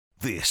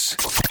This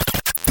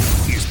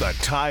is the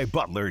Ty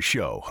Butler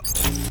Show on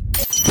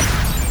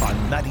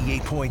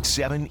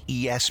 98.7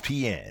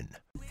 ESPN.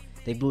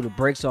 They blew the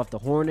brakes off the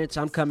Hornets.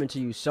 I'm coming to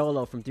you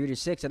solo from 3 to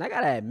 6. And I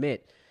got to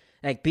admit,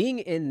 like being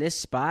in this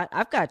spot,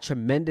 I've got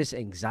tremendous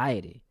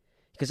anxiety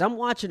because I'm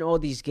watching all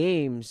these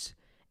games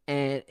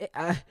and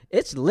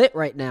it's lit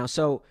right now.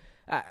 So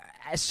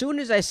as soon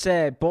as I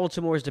said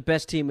Baltimore is the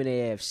best team in the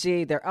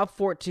AFC, they're up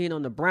 14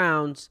 on the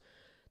Browns.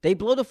 They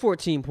blow the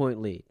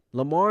 14-point lead.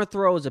 Lamar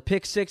throws a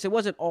pick six. It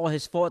wasn't all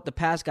his fault. The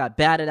pass got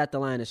batted at the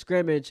line of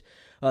scrimmage,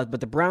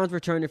 but the Browns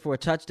returned it for a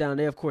touchdown.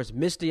 They, of course,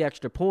 missed the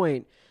extra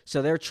point,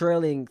 so they're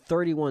trailing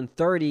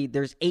 31-30.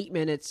 There's 8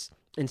 minutes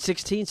and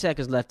 16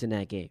 seconds left in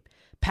that game.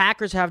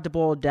 Packers have the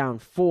ball down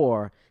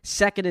 4,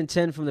 2nd and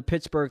 10 from the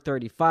Pittsburgh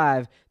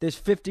 35. There's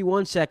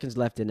 51 seconds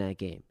left in that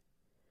game.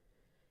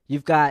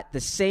 You've got the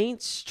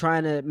Saints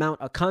trying to mount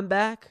a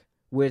comeback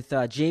with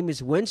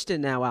Jameis Winston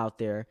now out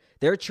there.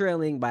 They're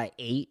trailing by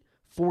 8.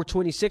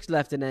 4:26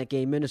 left in that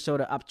game.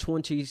 Minnesota up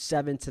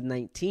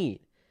 27-19.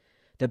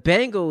 The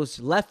Bengals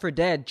left for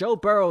dead. Joe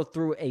Burrow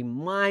threw a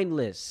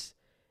mindless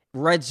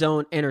red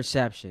zone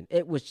interception.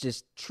 It was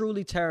just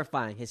truly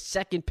terrifying. His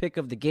second pick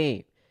of the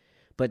game.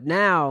 But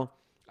now,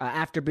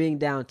 after being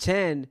down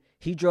 10,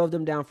 he drove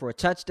them down for a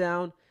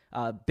touchdown.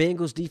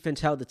 Bengals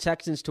defense held the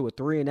Texans to a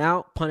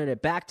 3-and-out, punted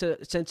it back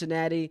to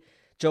Cincinnati.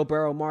 Joe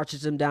Burrow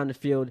marches them down the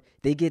field.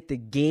 They get the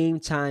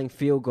game-tying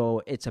field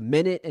goal. It's 1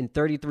 minute and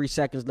 33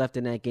 seconds left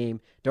in that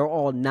game. They're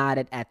all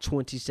knotted at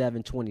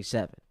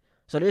 27-27.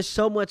 So there's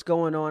so much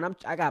going on.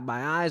 I got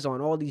my eyes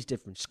on all these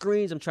different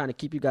screens. I'm trying to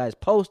keep you guys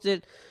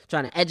posted,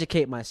 trying to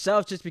educate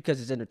myself just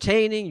because it's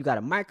entertaining. You got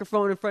a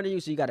microphone in front of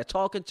you, so you got to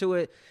talk into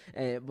it.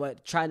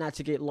 But try not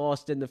to get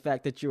lost in the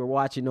fact that you are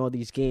watching all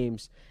these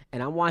games.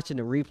 And I'm watching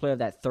the replay of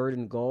that 3rd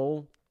and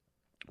goal.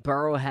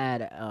 Burrow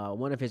had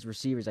one of his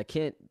receivers, I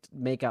can't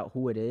make out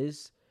who it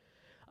is,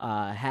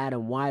 had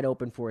him wide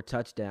open for a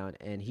touchdown,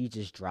 and he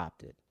just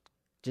dropped it.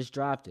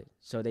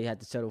 So they had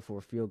to settle for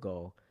a field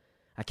goal.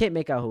 I can't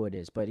make out who it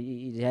is, but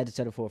he had to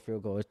settle for a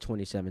field goal. It's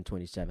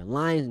 27-27.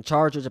 Lions and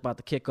Chargers about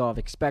to kick off.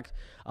 Expect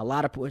a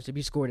lot of points to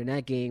be scored in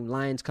that game.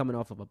 Lions coming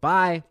off of a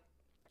bye.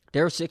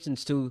 They're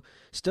 6-2.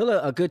 Still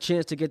a good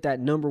chance to get that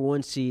number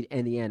 1 seed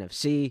in the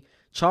NFC.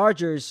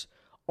 Chargers,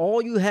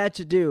 all you had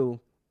to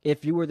do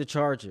if you were the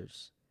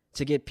Chargers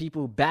to get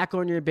people back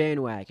on your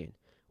bandwagon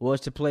was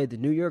to play the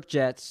New York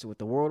Jets with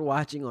the world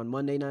watching on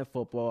Monday Night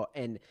Football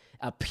and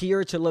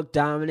appear to look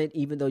dominant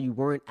even though you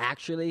weren't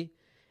actually.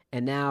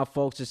 And now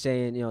folks are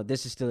saying,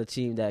 this is still a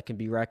team that can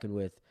be reckoned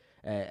with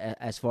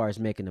as far as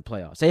making the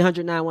playoffs.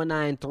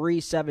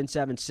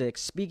 800-919-3776.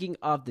 Speaking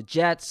of the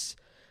Jets,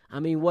 I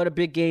mean, what a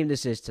big game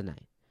this is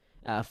tonight.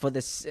 It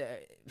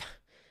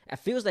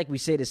feels like we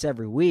say this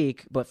every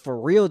week, but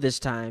for real this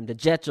time, the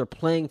Jets are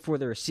playing for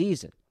their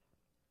season.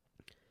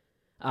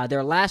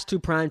 Their last 2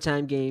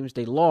 primetime games,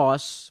 they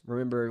lost.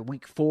 Remember,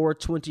 week 4,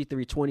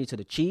 23-20 to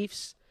the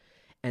Chiefs.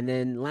 And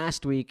then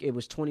last week, it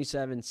was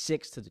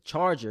 27-6 to the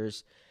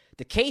Chargers.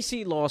 The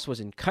KC loss was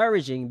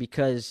encouraging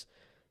because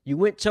you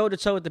went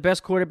toe-to-toe with the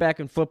best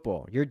quarterback in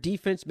football. Your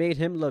defense made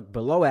him look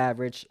below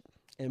average,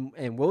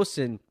 and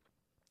Wilson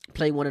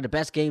played one of the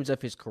best games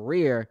of his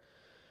career.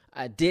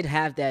 Did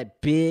have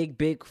that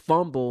big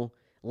fumble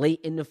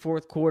late in the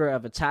 4th quarter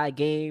of a tie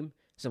game.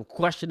 Some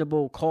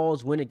questionable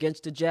calls went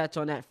against the Jets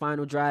on that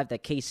final drive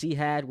that KC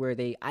had where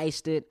they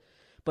iced it.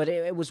 But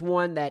it was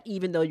one that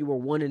even though you were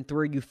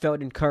 1-3, you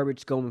felt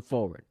encouraged going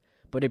forward.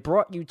 But it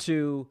brought you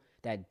to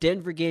that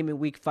Denver game in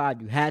week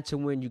 5. You had to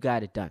win. You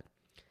got it done.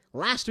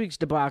 Last week's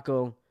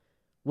debacle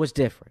was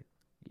different.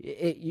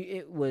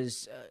 It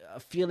was a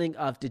feeling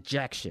of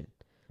dejection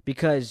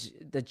because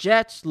the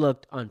Jets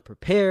looked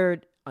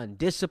unprepared,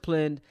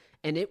 undisciplined,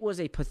 and it was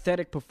a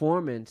pathetic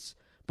performance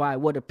by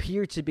what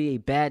appeared to be a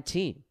bad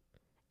team.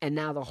 And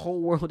now the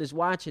whole world is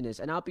watching this.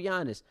 And I'll be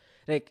honest,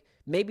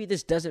 maybe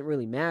this doesn't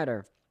really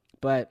matter,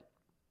 but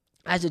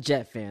as a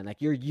Jet fan,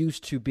 you're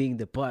used to being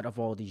the butt of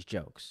all these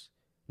jokes.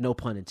 No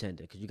pun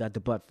intended, because you got the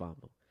butt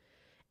fumble.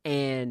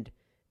 And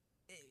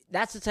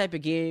that's the type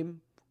of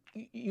game,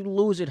 you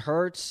lose, it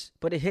hurts,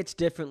 but it hits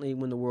differently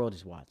when the world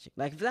is watching.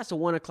 If that's a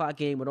 1 o'clock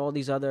game with all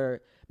these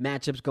other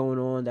matchups going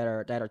on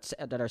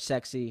that are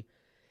sexy,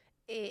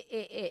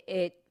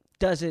 it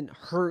doesn't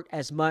hurt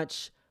as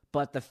much.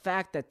 But the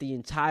fact that the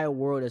entire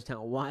world is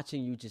now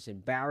watching you just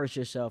embarrass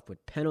yourself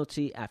with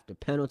penalty after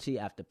penalty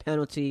after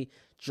penalty,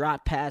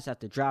 drop pass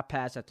after drop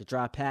pass after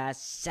drop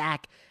pass,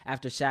 sack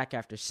after sack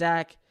after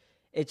sack,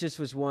 it just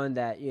was one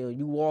that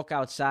you walk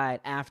outside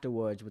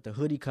afterwards with a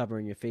hoodie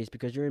covering your face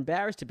because you're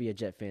embarrassed to be a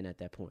Jet fan at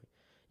that point.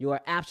 You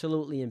are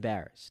absolutely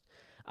embarrassed.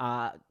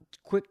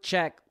 Quick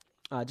check,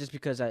 just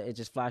because it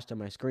just flashed on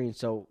my screen.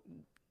 So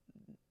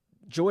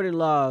Jordan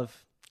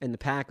Love and the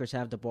Packers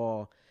have the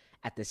ball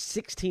at the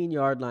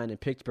 16-yard line in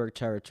Pittsburgh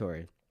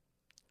territory.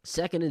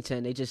 2nd and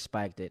 10, they just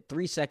spiked it.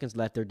 3 seconds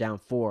left, they're down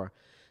 4.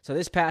 So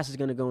this pass is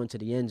going to go into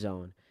the end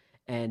zone.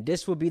 And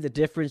this will be the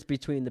difference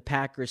between the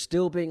Packers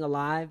still being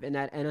alive in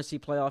that NFC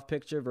playoff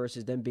picture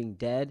versus them being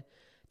dead.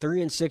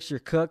 3-6, you're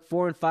cooked.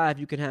 4-5,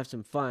 you can have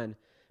some fun.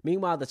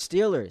 Meanwhile, the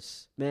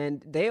Steelers,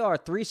 man, they are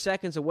 3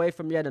 seconds away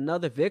from yet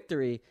another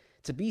victory.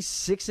 To be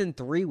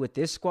 6-3 with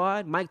this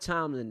squad, Mike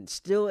Tomlin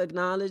still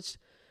acknowledged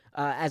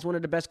as one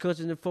of the best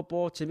coaches in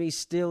football. To me,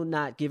 still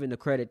not given the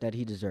credit that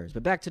he deserves.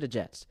 But back to the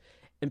Jets.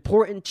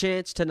 Important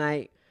chance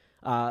tonight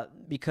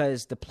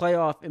because the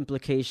playoff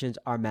implications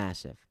are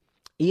massive.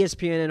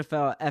 ESPN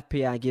NFL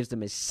FPI gives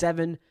them a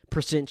 7%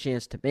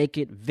 chance to make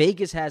it.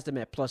 Vegas has them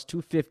at plus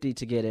 250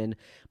 to get in,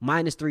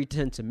 minus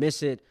 310 to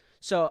miss it.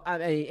 So, I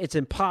mean, it's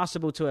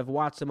impossible to have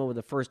watched them over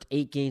the first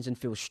 8 games and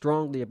feel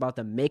strongly about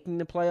them making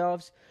the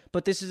playoffs.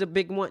 But this is a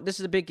big one. This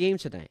is a big game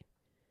tonight.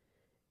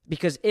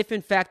 Because if,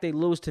 in fact, they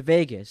lose to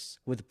Vegas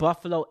with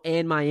Buffalo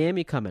and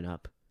Miami coming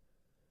up,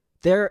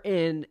 they're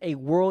in a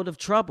world of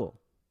trouble.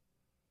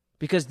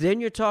 Because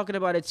then you're talking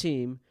about a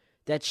team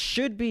that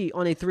should be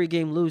on a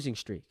 3-game losing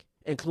streak,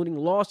 including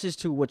losses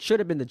to what should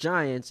have been the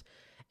Giants,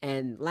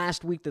 and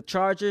last week the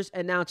Chargers,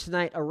 and now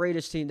tonight a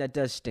Raiders team that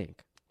does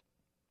stink.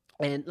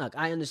 And look,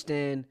 I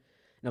understand,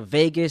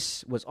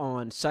 Vegas was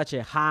on such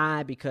a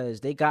high because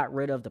they got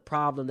rid of the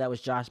problem that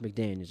was Josh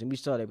McDaniels. And we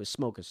saw they were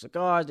smoking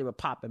cigars, they were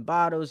popping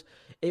bottles.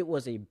 It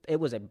was a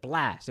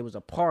blast. It was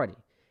a party.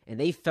 And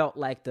they felt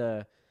like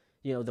the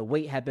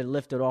weight had been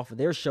lifted off of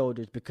their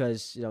shoulders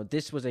because,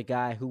 this was a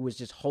guy who was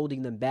just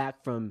holding them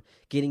back from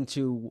getting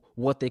to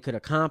what they could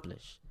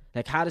accomplish.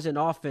 Like, how does an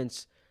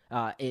offense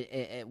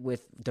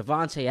with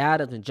Devontae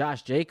Adams and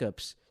Josh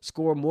Jacobs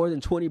score more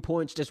than 20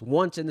 points just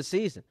once in the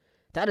season?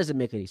 That doesn't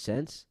make any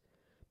sense.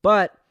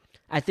 But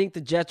I think the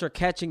Jets are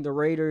catching the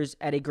Raiders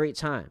at a great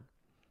time.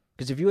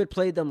 Because if you had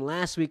played them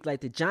last week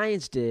like the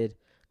Giants did,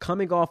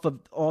 coming off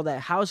of all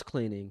that house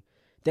cleaning,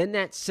 then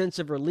that sense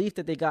of relief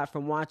that they got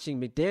from watching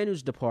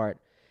McDaniels depart,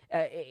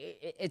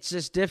 it's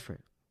just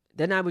different.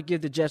 Then I would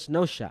give the Jets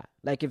no shot.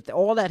 Like, if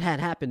all that had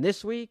happened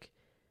this week,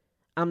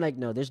 I'm like,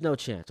 no, there's no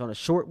chance. On a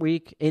short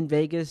week in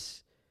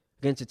Vegas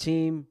against a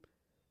team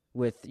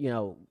with,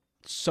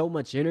 so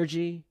much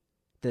energy,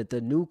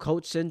 the new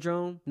coach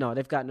syndrome, no,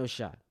 they've got no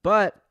shot.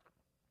 But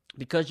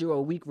because you're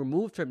a week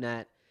removed from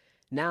that,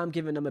 now I'm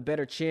giving them a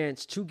better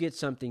chance to get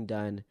something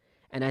done.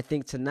 And I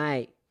think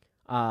tonight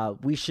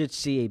we should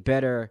see a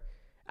better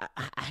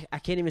I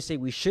can't even say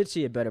we should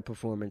see a better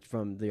performance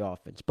from the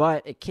offense.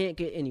 But it can't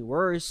get any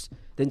worse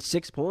than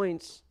 6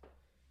 points.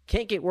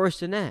 Can't get worse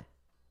than that.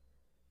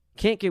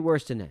 Can't get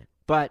worse than that.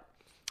 But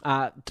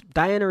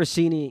Diana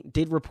Rossini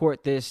did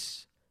report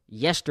this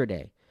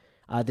yesterday.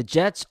 The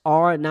Jets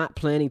are not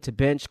planning to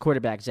bench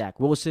quarterback Zach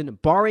Wilson,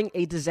 barring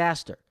a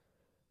disaster.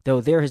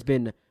 Though there has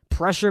been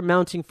pressure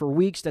mounting for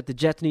weeks that the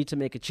Jets need to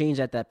make a change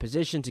at that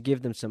position to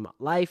give them some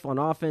life on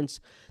offense.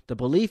 The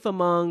belief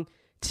among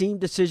team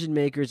decision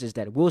makers is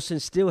that Wilson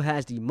still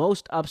has the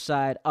most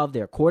upside of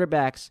their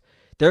quarterbacks.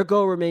 Their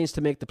goal remains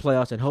to make the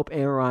playoffs and hope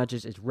Aaron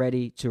Rodgers is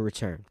ready to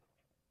return.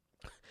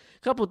 A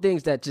couple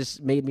things that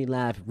just made me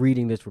laugh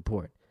reading this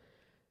report.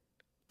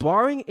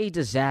 Barring a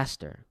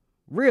disaster,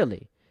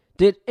 really?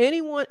 Did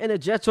anyone in the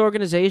Jets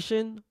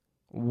organization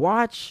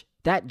watch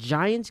that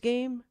Giants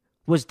game?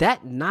 Was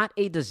that not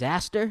a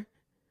disaster?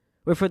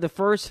 Where for the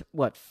first,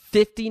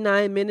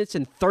 59 minutes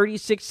and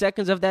 36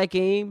 seconds of that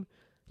game,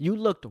 you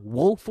looked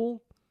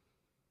woeful?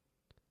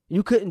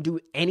 You couldn't do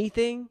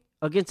anything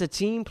against a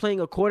team playing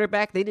a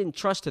quarterback they didn't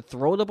trust to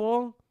throw the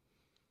ball?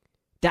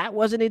 That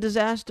wasn't a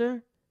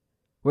disaster?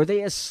 Were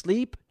they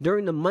asleep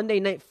during the Monday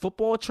Night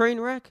Football train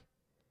wreck?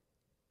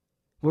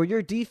 Where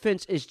your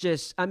defense is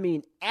just,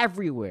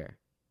 everywhere,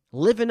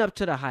 living up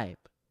to the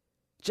hype.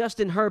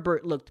 Justin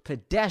Herbert looked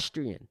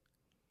pedestrian.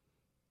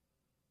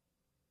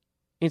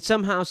 And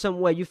somehow, some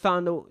way, you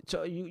found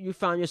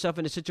yourself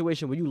in a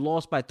situation where you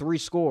lost by 3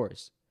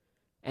 scores.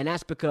 And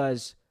that's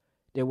because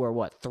there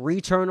were, 3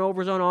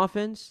 turnovers on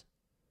offense?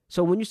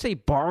 So when you say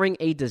barring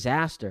a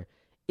disaster,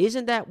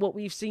 isn't that what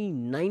we've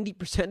seen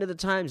 90% of the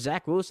time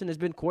Zach Wilson has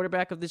been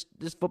quarterback of this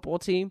football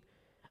team?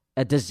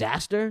 A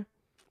disaster?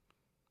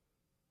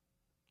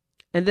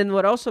 And then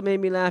what also made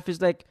me laugh is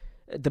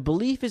the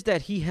belief is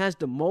that he has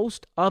the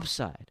most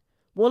upside.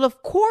 Well,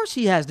 of course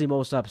he has the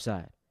most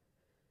upside.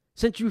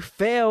 Since you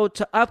failed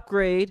to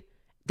upgrade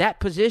that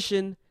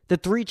position, the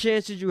 3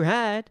 chances you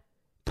had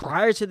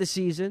prior to the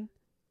season,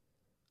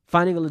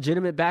 finding a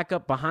legitimate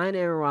backup behind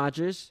Aaron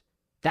Rodgers,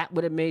 that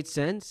would have made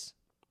sense.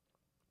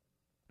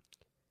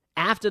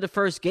 After the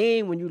first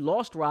game when you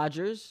lost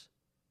Rodgers,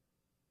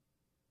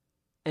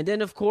 and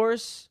then, of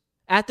course,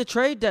 at the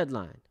trade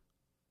deadline.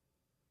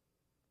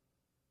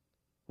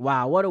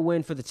 Wow, what a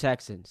win for the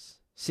Texans.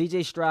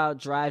 C.J. Stroud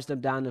drives them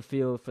down the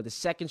field for the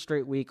second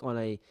straight week on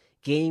a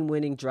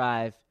game-winning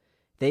drive.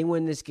 They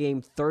win this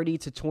game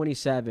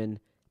 30-27.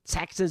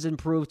 Texans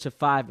improve to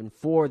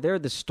 5-4. They're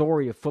the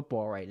story of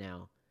football right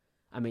now.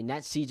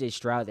 That C.J.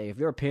 Stroud there, if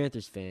you're a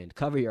Panthers fan,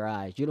 cover your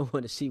eyes. You don't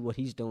want to see what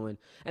he's doing.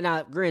 And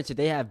now, granted,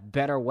 they have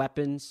better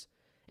weapons.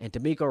 And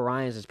D'Amico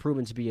Ryans has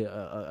proven to be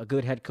a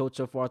good head coach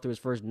so far through his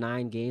first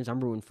 9 games. I'm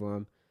rooting for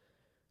him.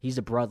 He's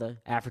a brother,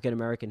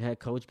 African-American head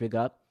coach, big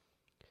up.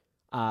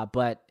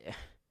 But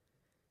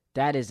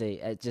That is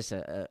just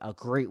a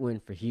great win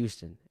for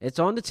Houston. It's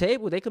on the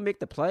table. They can make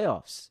the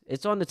playoffs.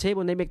 It's on the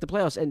table and they make the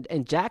playoffs.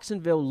 And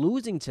Jacksonville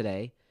losing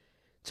today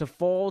to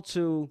fall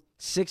to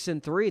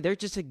 6-3, they're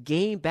just a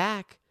game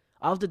back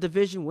of the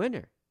division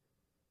winner.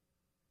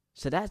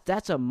 So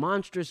that's a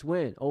monstrous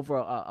win over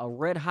a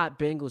red-hot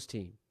Bengals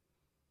team.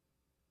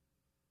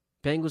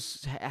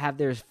 Bengals have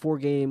their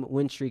 4-game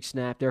win streak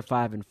snapped. They're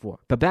 5-4.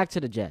 But back to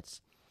the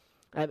Jets.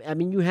 I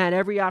mean, you had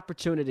every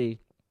opportunity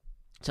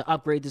to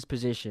upgrade this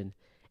position,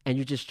 and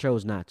you just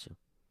chose not to.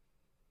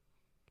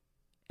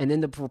 And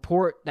then the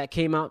report that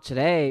came out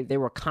today, they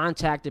were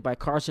contacted by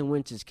Carson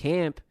Wentz's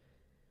camp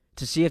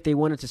to see if they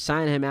wanted to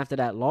sign him after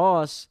that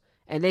loss,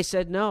 and they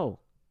said no.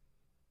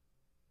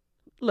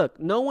 Look,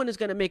 no one is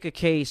going to make a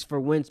case for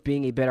Wentz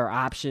being a better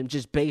option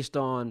just based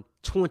on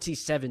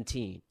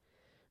 2017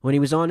 when he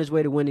was on his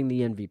way to winning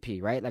the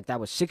MVP, right? Like, that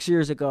was 6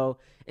 years ago,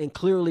 and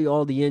clearly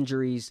all the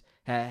injuries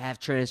have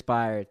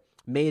transpired,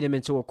 made him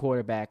into a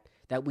quarterback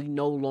that we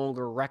no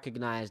longer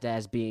recognized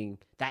as being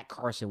that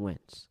Carson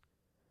Wentz.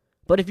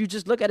 But if you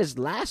just look at his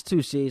last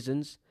 2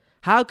 seasons,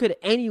 how could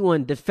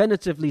anyone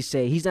definitively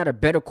say he's not a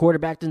better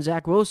quarterback than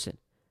Zach Wilson?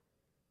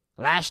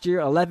 Last year,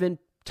 11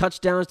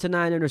 touchdowns to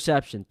 9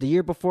 interceptions. The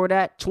year before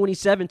that,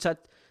 27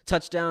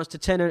 touchdowns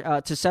to 7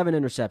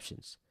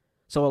 interceptions.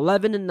 So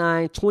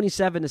 11-9,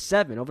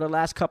 27-7 over the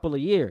last couple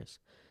of years.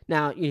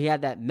 Now, you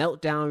had that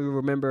meltdown, you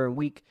remember, in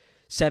week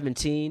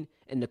 17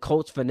 in the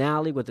Colts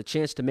finale with a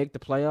chance to make the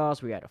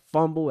playoffs. We had a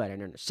fumble, had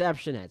an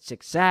interception, had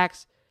 6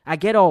 sacks. I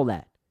get all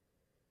that.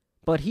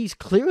 But he's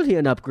clearly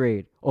an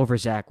upgrade over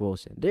Zach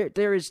Wilson.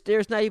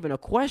 There's not even a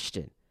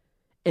question.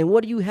 And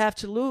what do you have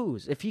to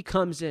lose if he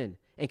comes in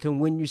and can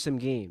win you some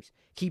games,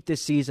 keep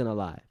this season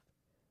alive?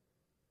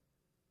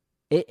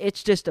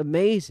 It's just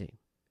amazing.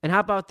 And how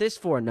about this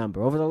for a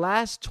number? Over the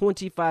last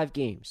 25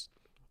 games,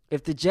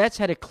 if the Jets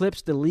had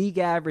eclipsed the league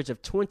average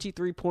of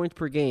 23 points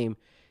per game,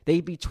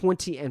 they'd be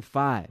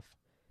 20-5.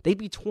 They'd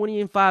be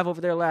 20-5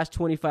 over their last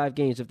 25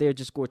 games if they had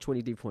just scored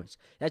 23 points.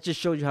 That just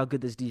shows you how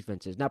good this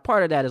defense is. Now,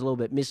 part of that is a little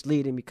bit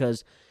misleading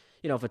because,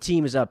 if a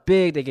team is up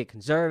big, they get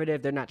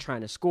conservative. They're not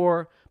trying to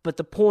score. But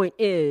the point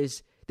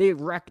is, their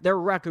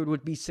record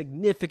would be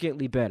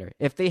significantly better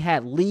if they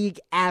had league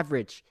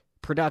average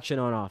production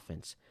on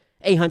offense.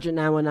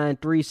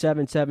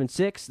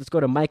 800-919-3776. Let's go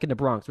to Mike in the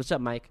Bronx. What's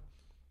up, Mike?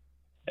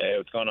 Hey,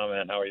 what's going on,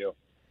 man? How are you?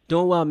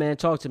 Doing well, man.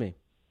 Talk to me.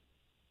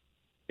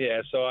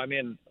 Yeah, so,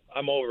 I'm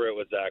over it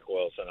with Zach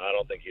Wilson. I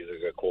don't think he's a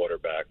good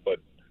quarterback, but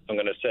I'm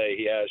going to say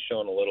he has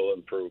shown a little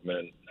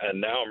improvement.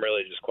 And now I'm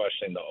really just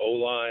questioning the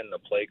O-line, the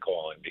play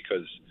calling,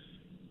 because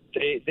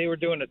they were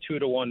doing a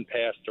 2-to-1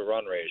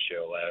 pass-to-run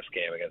ratio last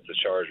game against the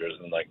Chargers.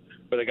 And,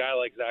 with a guy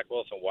like Zach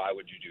Wilson, why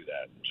would you do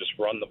that? Just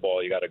run the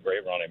ball. You got a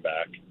great running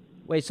back.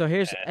 Wait, so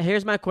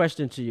here's my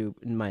question to you,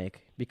 Mike,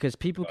 because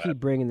people keep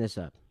bringing this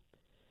up.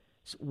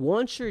 So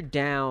once you're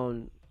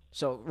down,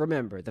 so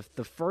remember,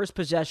 the first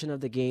possession of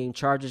the game,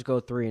 Chargers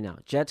go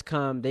 3-and-out. Jets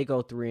come, they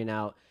go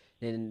 3-and-out.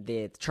 Then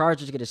the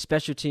Chargers get a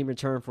special team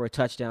return for a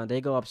touchdown. They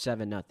go up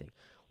 7-0.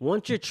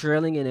 Once you're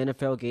trailing in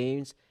NFL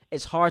games,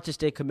 it's hard to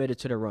stay committed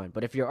to the run.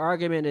 But if your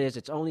argument is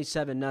it's only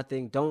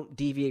 7-0, don't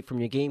deviate from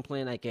your game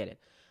plan, I get it.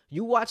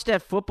 You watch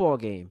that football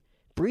game,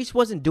 Brees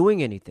wasn't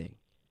doing anything.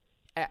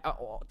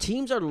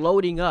 Teams are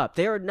loading up.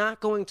 They are not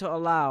going to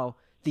allow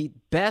the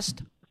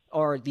best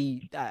or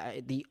the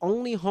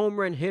only home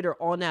run hitter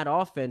on that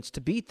offense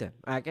to beat them.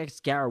 I guess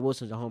Garrett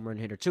Wilson's a home run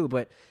hitter too,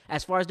 but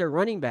as far as their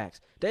running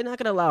backs, they're not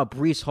going to allow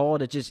Brees Hall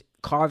to just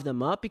carve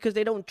them up because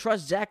they don't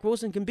trust Zach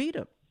Wilson can beat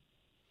him.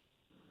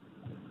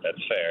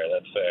 That's fair.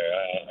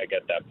 I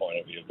get that point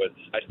of view, but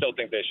I still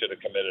think they should have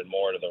committed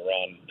more to the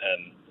run.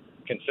 And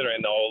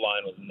considering the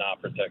O-line was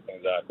not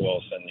protecting Zach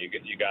Wilson, you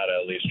got to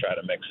at least try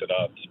to mix it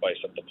up, spice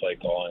up the play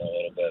calling a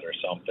little bit or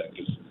something,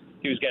 because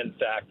he was getting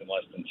sacked in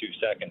less than 2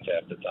 seconds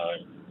half the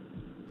time.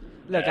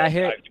 Look, and I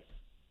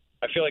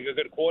feel like a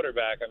good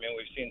quarterback.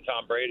 We've seen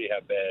Tom Brady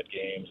have bad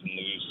games and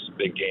lose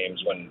big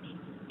games when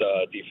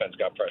the defense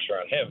got pressure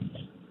on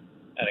him.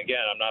 And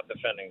again, I'm not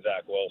defending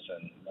Zach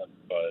Wilson,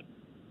 but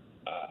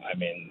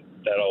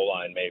that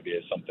O-line maybe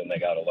is something they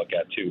got to look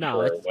at too.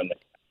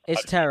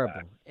 It's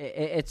terrible.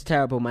 It's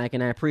terrible, Mike,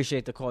 and I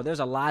appreciate the call. There's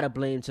a lot of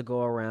blame to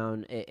go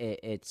around.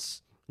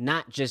 It's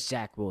not just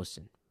Zach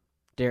Wilson.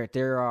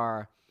 There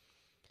are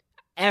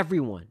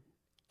everyone.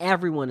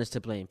 Everyone is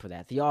to blame for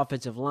that. The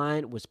offensive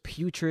line was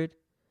putrid.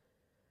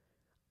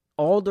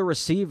 All the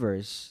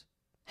receivers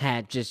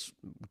had just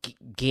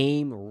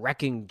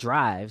game-wrecking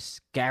drives.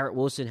 Garrett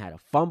Wilson had a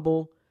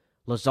fumble.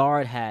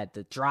 Lazard had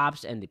the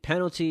drops and the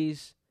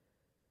penalties.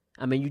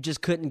 You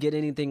just couldn't get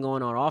anything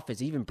going on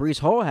offense. Even Brees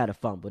Hall had a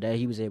fumble that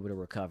he was able to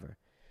recover.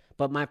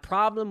 But my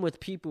problem with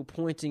people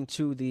pointing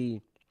to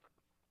the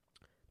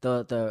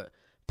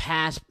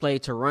pass play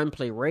to run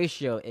play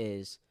ratio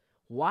is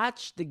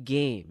watch the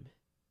game,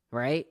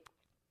 right?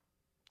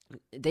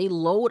 They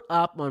load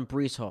up on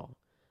Brees Hall.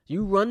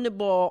 You run the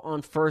ball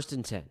on 1st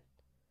and 10.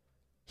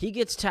 He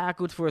gets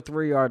tackled for a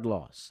 3-yard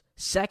loss.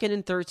 2nd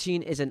and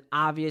 13 is an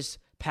obvious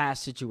pass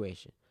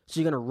situation. So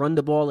you're going to run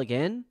the ball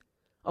again?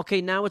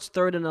 Okay, now it's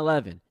 3rd and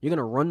 11. You're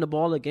gonna run the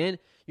ball again.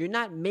 You're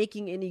not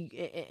making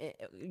any.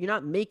 You're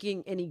not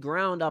making any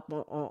ground up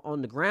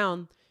on the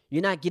ground.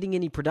 You're not getting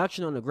any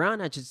production on the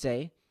ground, I should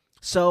say.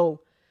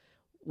 So,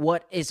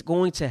 what is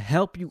going to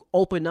help you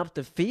open up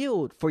the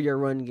field for your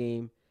run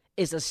game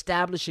is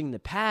establishing the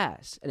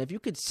pass. And if you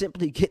could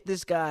simply get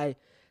this guy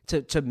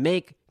to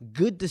make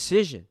good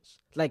decisions,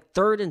 like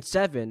 3rd and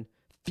 7,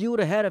 field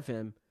ahead of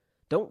him,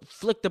 don't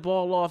flick the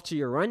ball off to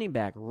your running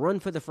back. Run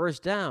for the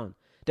first down.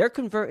 They're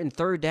converting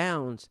 3rd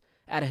downs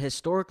at a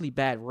historically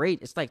bad rate.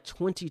 It's like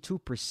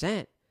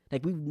 22%.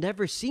 Like, we've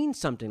never seen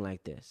something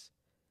like this.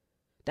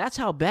 That's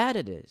how bad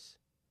it is.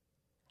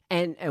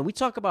 And we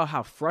talk about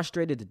how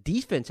frustrated the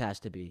defense has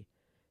to be.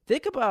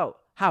 Think about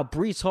how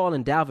Breece Hall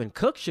and Dalvin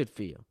Cook should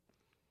feel.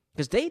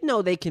 Because they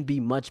know they can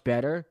be much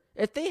better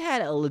if they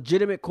had a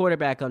legitimate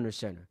quarterback under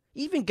center.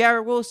 Even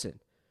Garrett Wilson,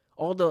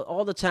 all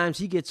the times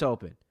he gets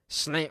open,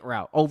 slant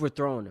route,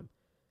 overthrowing him.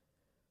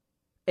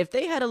 If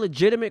they had a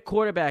legitimate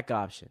quarterback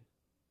option,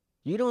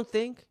 you don't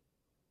think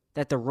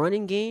that the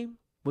running game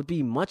would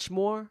be much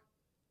more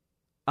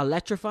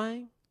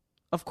electrifying?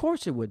 Of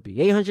course it would be.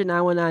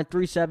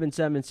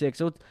 800-919-3776.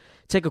 We'll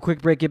take a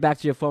quick break, get back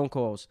to your phone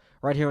calls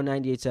right here on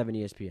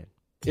 98.7 ESPN.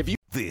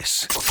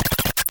 This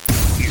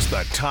is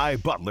the Ty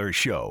Butler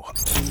Show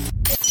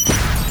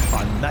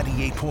on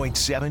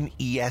 98.7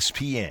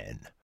 ESPN.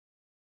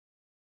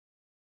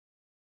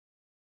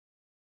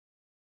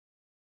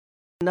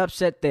 An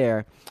upset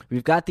there.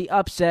 We've got the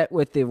upset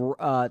with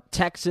the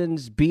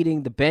Texans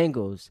beating the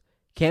Bengals.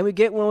 Can we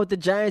get one with the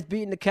Giants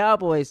beating the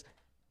Cowboys?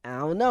 I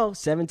don't know.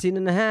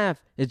 17.5.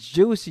 It's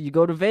juicy. You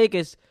go to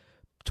Vegas,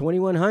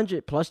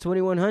 2,100 plus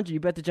 2,100. You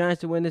bet the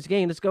Giants to win this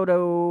game. Let's go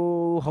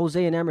to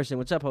Jose and Emerson.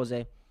 What's up,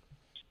 Jose?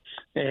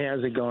 Hey,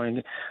 how's it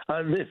going?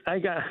 I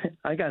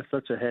got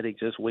such a headache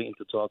just waiting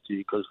to talk to you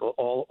because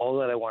all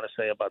that I want to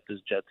say about this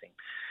Jet team.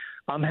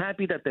 I'm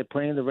happy that they're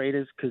playing the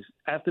Raiders because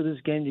after this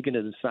game, you're going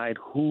to decide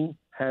who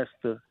has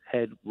to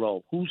head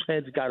roll. Whose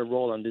head's got to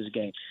roll on this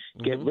game.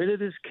 Get rid of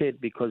this kid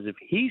because if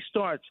he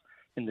starts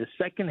in the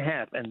second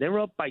half and they're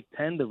up by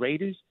 10, the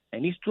Raiders,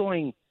 and he's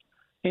throwing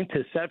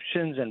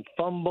interceptions and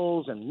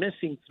fumbles and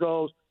missing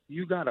throws,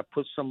 you got to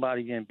put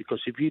somebody in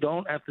because if you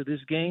don't after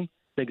this game,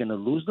 they're going to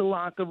lose the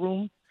locker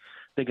room.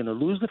 They're going to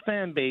lose the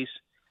fan base,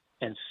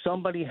 and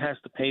somebody has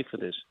to pay for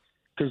this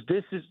because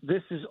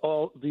this is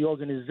all the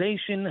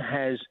organization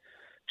has.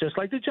 Just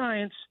like the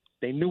Giants,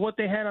 they knew what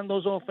they had on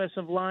those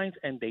offensive lines,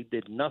 and they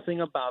did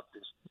nothing about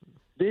this.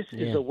 This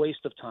is a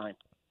waste of time.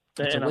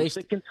 And I'm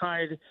sick and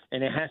tired,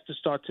 and it has to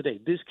start today.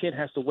 This kid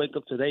has to wake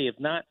up today. If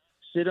not,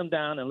 sit him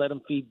down and let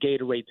him feed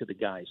Gatorade to the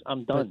guys.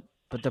 I'm done.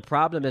 But the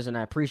problem is, and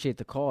I appreciate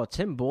the call,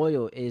 Tim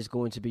Boyle is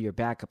going to be your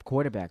backup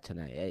quarterback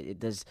tonight.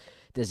 Does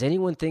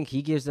anyone think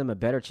he gives them a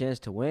better chance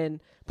to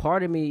win?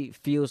 Part of me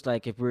feels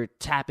like if we're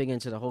tapping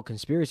into the whole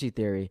conspiracy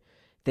theory,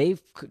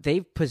 they've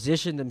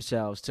positioned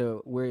themselves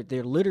to where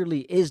there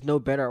literally is no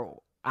better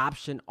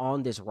option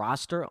on this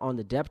roster, on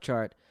the depth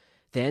chart,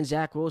 than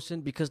Zach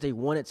Wilson because they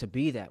want it to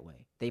be that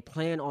way. They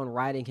plan on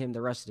riding him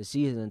the rest of the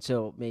season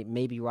until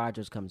maybe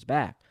Rodgers comes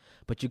back.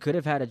 But you could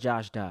have had a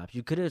Josh Dobbs.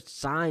 You could have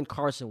signed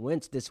Carson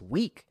Wentz this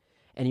week,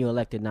 and you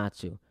elected not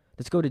to.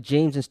 Let's go to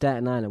James in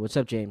Staten Island. What's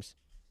up, James?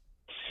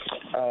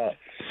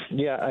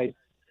 I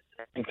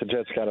think the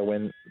Jets got to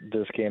win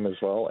this game as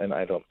well, and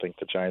I don't think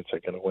the Giants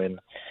are going to win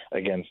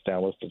against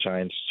Dallas. The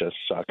Giants just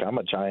suck. I'm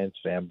a Giants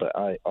fan, but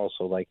I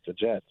also like the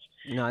Jets.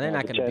 No, they're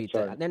not going to beat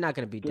that. They're not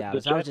going to beat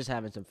Dallas. I was just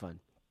having some fun.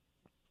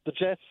 The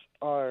Jets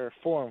are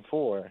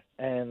 4-4,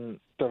 and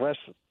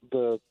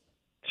the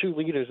two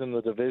leaders in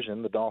the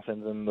division, the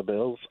Dolphins and the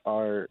Bills,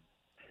 are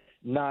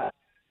not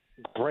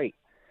great.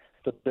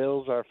 The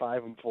Bills are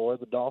 5-4.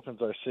 The Dolphins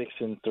are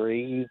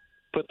 6-3. You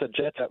put the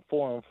Jets at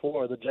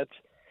 4-4. The Jets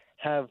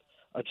have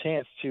a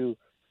chance to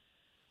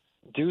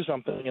do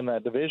something in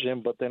that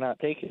division, but they're not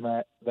taking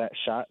that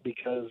shot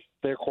because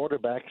their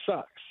quarterback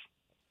sucks.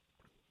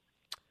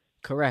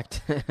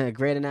 Correct.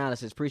 Great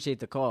analysis. Appreciate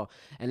the call.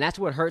 And that's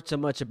what hurt so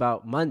much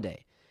about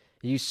Monday.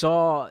 You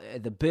saw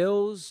the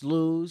Bills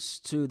lose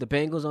to the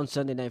Bengals on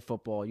Sunday Night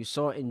Football. You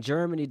saw in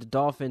Germany the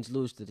Dolphins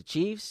lose to the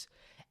Chiefs,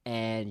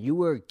 and you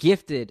were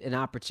gifted an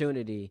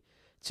opportunity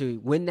to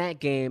win that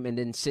game and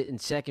then sit in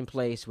second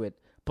place with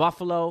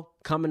Buffalo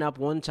coming up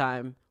one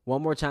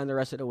more time the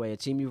rest of the way, a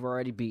team you've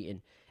already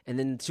beaten, and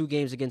then 2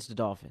 games against the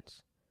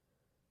Dolphins.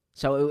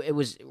 So it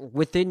was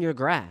within your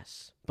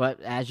grasp. But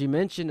as you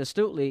mentioned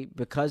astutely,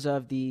 because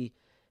of the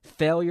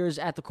failures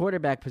at the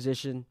quarterback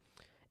position,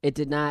 it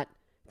did not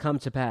come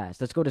to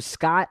pass. Let's go to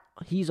Scott.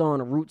 He's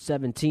on Route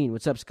 17.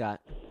 What's up,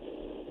 Scott?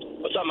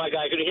 What's up, my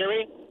guy? Can you hear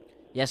me?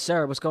 Yes,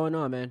 sir. What's going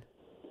on, man?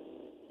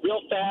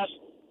 Real fast,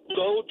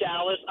 go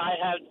Dallas. I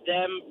have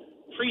them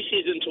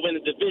preseason to win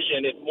the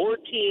division. If more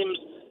teams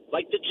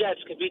like the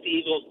Jets can beat the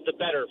Eagles, the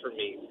better for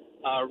me.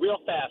 Real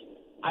fast,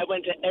 I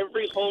went to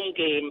every home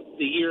game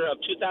the year of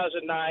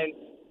 2009,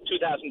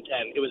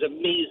 2010. It was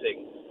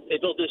amazing. They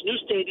built this new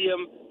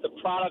stadium. The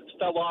product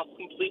fell off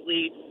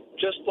completely,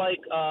 just like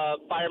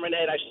Fireman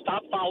Ed. I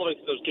stopped following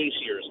those Gase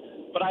years,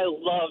 but I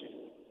love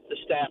the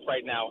staff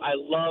right now. I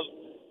love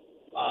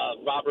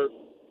Robert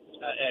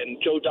and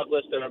Joe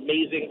Douglas. They're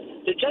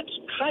amazing. The Jets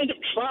kind of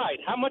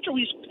tried. How much are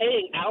we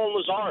paying Alan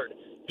Lazard,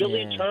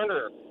 Billy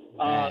Turner?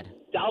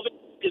 Dalvin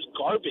is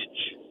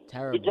garbage.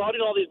 Terrible. We brought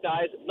in all these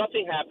guys.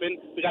 Nothing happened.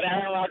 We got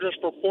Aaron Rodgers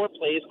for 4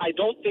 plays. I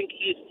don't think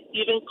he's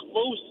even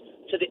close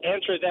to the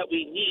answer that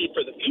we need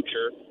for the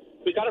future.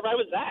 We got to ride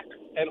with Zach,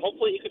 and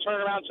hopefully he can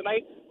turn it around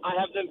tonight. I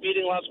have them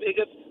beating Las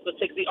Vegas. Let's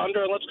take the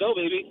under and let's go,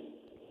 baby.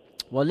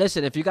 Well,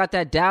 listen, if you got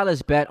that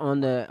Dallas bet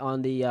on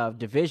the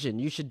division,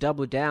 you should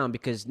double down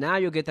because now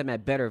you'll get them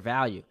at better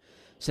value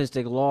since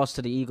they lost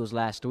to the Eagles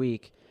last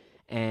week,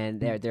 and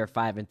they're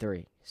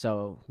 5-3.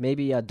 So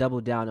maybe double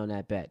down on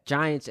that bet.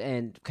 Giants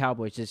and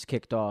Cowboys just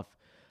kicked off,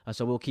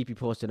 so we'll keep you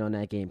posted on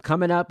that game.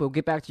 Coming up, we'll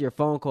get back to your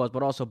phone calls,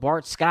 but also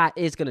Bart Scott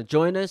is going to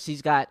join us.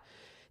 He's got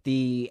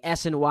the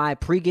SNY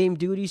pregame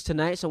duties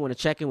tonight, so I want to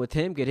check in with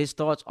him, get his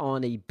thoughts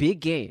on a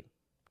big game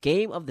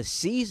of the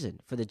season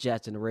for the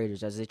Jets and the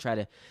Raiders as they try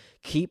to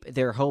keep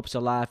their hopes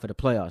alive for the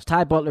playoffs.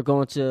 Ty Butler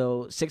going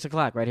till 6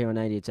 o'clock right here on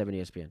 98.7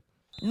 ESPN.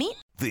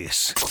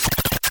 This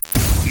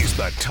is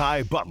the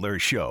Ty Butler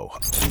Show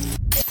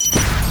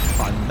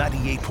on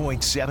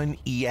 98.7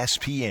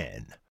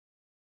 ESPN.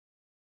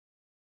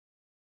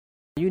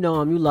 You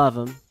know him, you love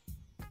him.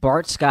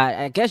 Bart Scott,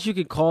 I guess you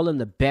could call him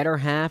the better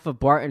half of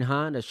Bart and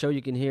Hahn, a show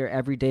you can hear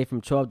every day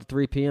from 12 to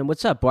 3 p.m.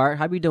 What's up, Bart?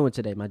 How you doing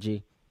today, my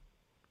G?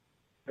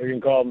 You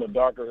can call him the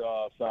darker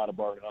side of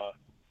Bart and Hahn.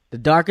 The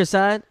darker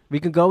side? We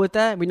can go with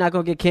that? We're not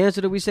going to get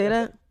canceled if we say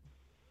that?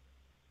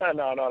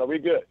 No, we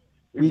good.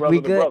 We brother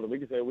to good? brother. We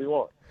can say what we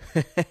want.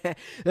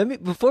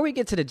 Before we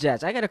get to the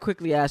Jets, I got to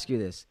quickly ask you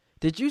this.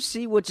 Did you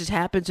see what just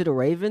happened to the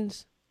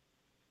Ravens?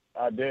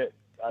 I did.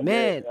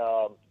 Man.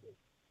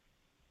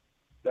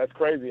 That's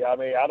crazy. I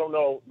mean, I don't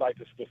know, like,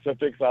 the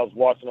specifics. I was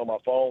watching on my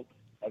phone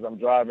as I'm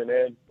driving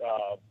in.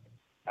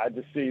 I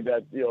just see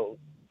that,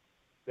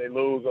 they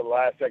lose a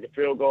last-second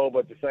field goal,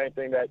 but the same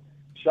thing that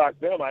shocked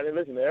them. I didn't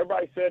listen.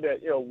 Everybody said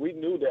that, we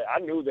knew that. I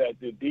knew that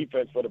the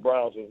defense for the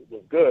Browns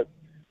was good,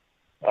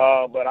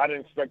 but I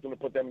didn't expect them to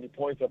put that many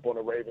points up on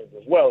the Ravens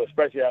as well,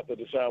 especially after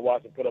Deshaun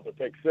Watson put up a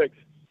pick six.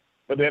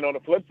 But then on the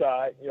flip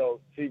side,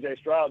 C.J.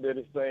 Stroud did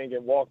his thing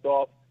and walked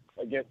off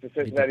against the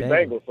Cincinnati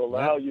Bengals. So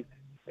now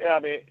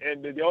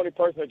and the only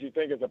person that you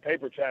think is a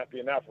paper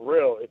champion, not for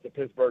real, is the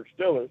Pittsburgh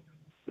Steelers,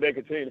 but they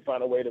continue to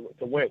find a way to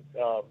win.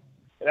 And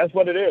that's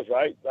what it is,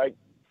 right? Like,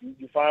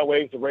 you find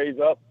ways to raise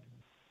up.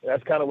 And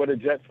that's kind of where the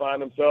Jets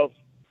find themselves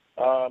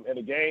in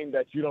a game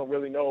that you don't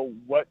really know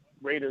what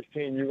Raiders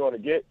team you're going to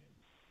get.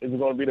 Is it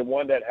going to be the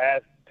one that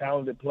has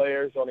talented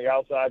players on the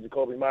outside,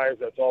 Jacoby Myers,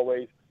 that's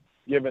always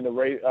given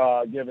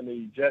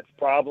the Jets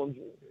problems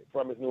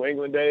from his New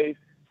England days?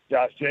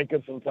 Josh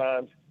Jacobs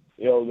sometimes,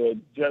 the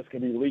Jets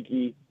can be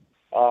leaky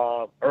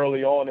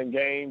early on in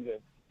games.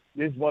 And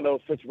this is one of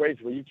those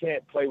situations where you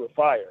can't play with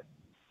fire.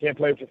 You can't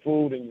play with your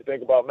food. And you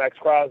think about Max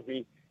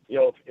Crosby.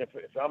 If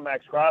I'm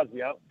Max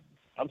Crosby,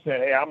 I'm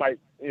saying, hey, I might,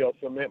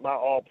 submit my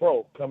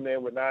all-pro coming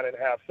in with 9.5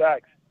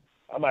 sacks.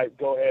 I might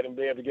go ahead and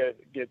be able to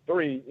get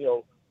 3,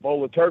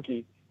 bowl of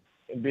turkey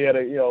and be able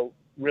to,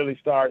 really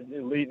start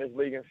leading this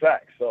league in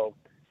sacks. So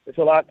it's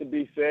a lot to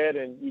be said,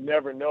 and you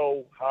never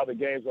know how the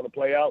game's going to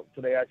play out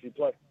until they actually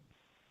play.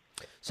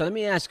 So let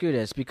me ask you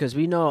this, because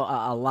we know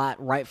a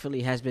lot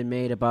rightfully has been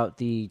made about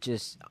the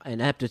just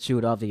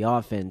ineptitude of the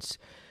offense.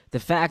 The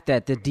fact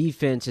that the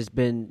defense has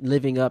been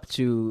living up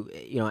to,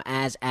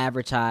 as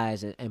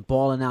advertised and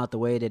balling out the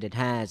way that it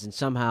has, and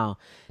somehow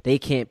they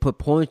can't put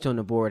points on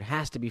the board,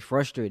 has to be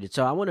frustrated.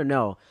 So I want to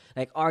know,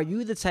 are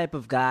you the type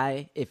of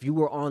guy, if you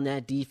were on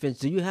that defense,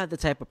 do you have the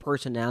type of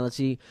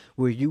personality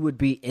where you would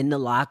be in the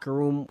locker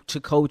room to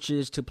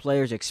coaches, to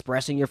players,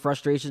 expressing your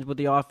frustrations with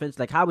the offense?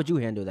 How would you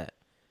handle that?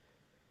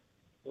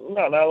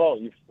 No, not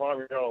alone. You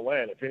farm your own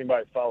land. If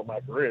anybody's followed my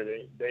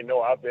career, they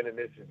know I've been in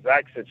this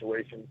exact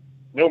situation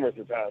numerous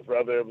of times,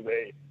 whether it was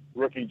a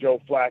rookie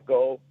Joe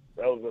Flacco,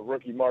 whether it was a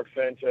rookie Mark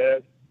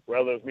Sanchez,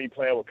 whether it was me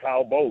playing with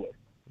Kyle Bowler,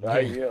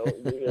 right?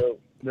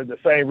 The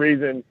same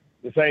reason,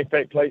 the same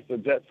fake place the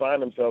Jets find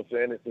themselves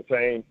in, it's the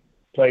same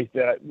place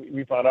that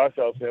we found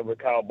ourselves in with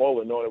Kyle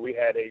Bowler, knowing that we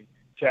had a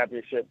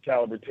championship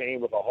caliber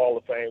team with a Hall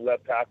of Fame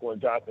left tackle in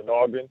Jonathan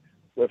Ogden,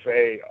 with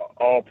a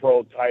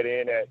all-pro tight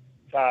end at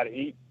Todd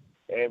Heap,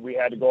 and we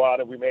had to go out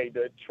and we made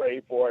the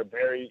trade for a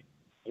very,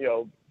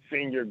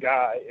 senior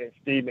guy in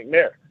Steve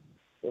McNair.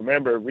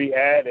 Remember, we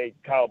had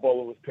Kyle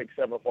Bowler was picked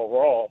 7th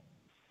overall,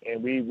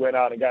 and we went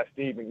out and got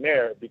Steve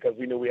McNair because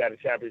we knew we had a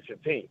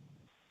championship team.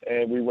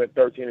 And we went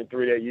 13-3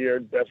 that year,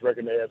 best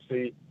record in the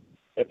AFC,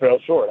 and fell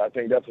short. I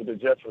think that's what the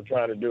Jets were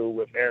trying to do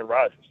with Aaron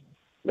Rodgers.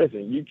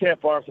 Listen, you can't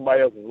farm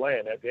somebody else's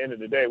land. At the end of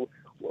the day,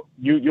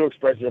 you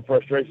express your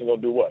frustration, they'll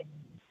do what?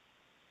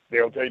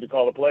 They'll tell you to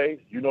call the plays.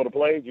 You know the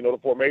plays. You know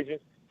the formations.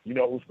 You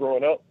know who's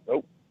screwing up.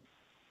 Nope.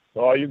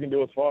 So all you can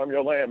do is farm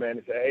your land, man,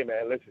 and say, hey,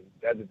 man, listen,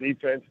 as a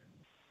defense,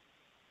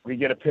 we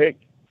get a pick,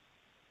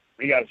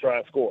 we got to try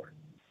and score.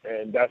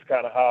 And that's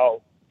kind of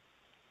how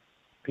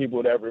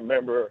people that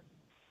remember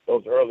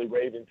those early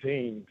Raven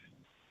teams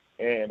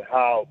and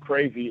how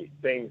crazy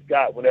things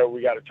got whenever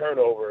we got a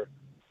turnover,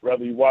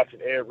 whether you're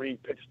watching Ed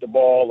Reed pitch the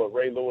ball or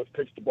Ray Lewis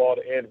pitch the ball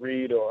to Ed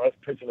Reed or us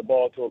pitching the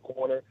ball to a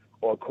corner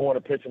or a corner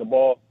pitching the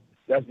ball,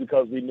 that's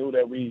because we knew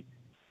that we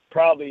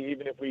probably,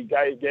 even if we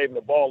gave him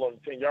the ball on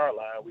the 10-yard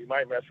line, we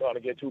might mess around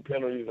and get 2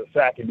 penalties, a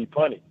sack, and be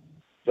punted.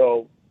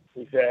 So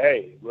we said,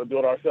 hey, we'll do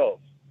it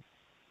ourselves.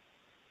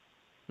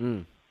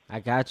 I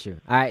got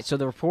you. All right, so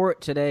the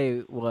report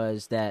today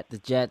was that the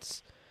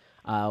Jets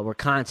were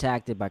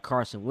contacted by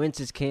Carson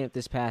Wentz's camp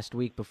this past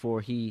week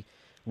before he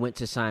went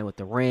to sign with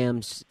the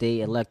Rams.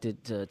 They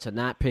elected to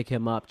not pick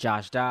him up.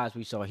 Josh Dobbs,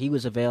 we saw he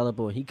was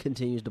available, and he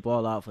continues to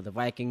ball out for the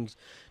Vikings.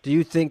 Do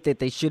you think that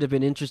they should have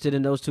been interested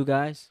in those two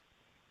guys?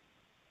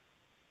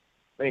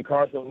 I mean,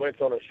 Carson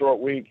Wentz on a short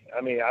week.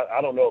 I mean,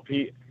 I don't know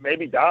if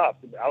maybe Dobbs.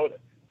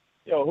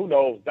 Who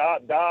knows?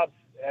 Dobbs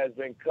has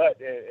been cut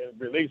and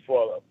released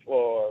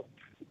for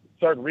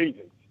certain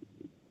reasons.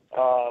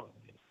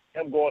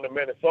 Him going to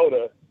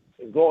Minnesota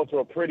is going to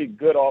a pretty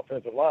good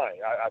offensive line.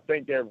 I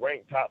think they're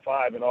ranked top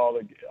 5 in all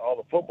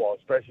the football,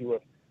 especially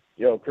with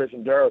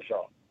Christian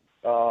Darrisaw.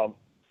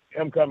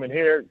 Him coming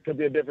here could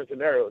be a different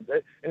scenario,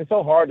 and it's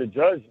so hard to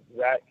judge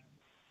that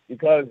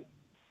because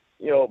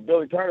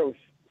Billy Turner was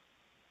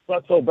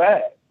not so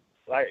bad.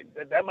 Like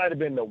that might have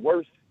been the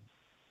worst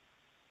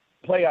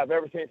play I've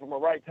ever seen from a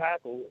right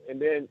tackle,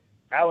 and then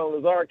Alan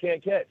Lazard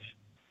can't catch.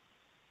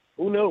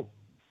 Who knew?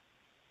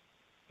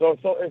 So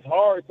it's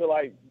hard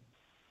to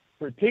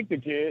critique the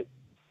kid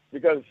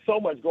because there's so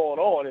much going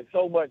on and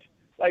so much.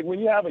 Like when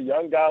you have a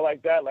young guy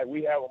like that, like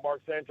we have with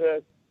Mark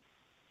Sanchez,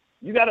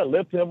 you got to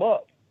lift him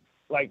up.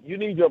 Like you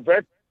need your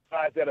veteran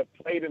guys that have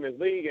played in this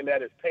league and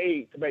that is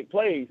paid to make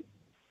plays,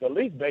 to at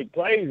least make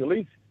plays, at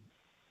least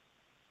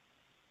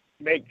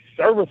make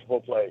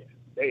serviceable plays.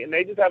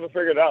 They just haven't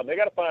figured it out. They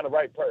got to find the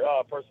right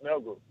personnel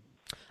group.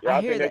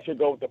 I think they should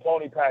go with the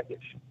pony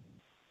package.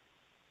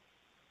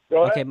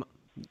 Go ahead. Okay,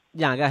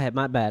 yeah, go ahead.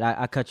 My bad.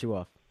 I cut you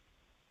off.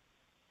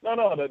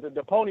 No,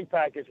 the pony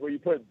package where you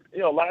put,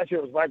 last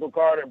year it was Michael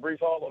Carter and Breece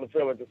Hall on the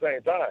field at the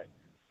same time,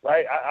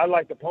 right? I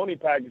like the pony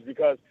package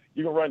because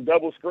you can run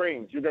double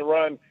screens. You can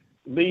run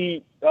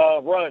lead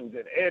runs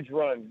and edge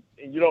runs,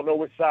 and you don't know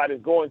which side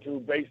it's going to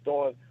based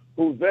on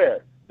who's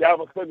there.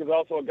 Dalvin Cook is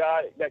also a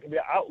guy that can be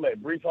an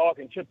outlet. Breece Hall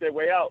can chip their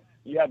way out.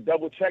 You have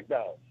double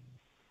checkdowns.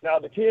 Now,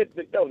 the kid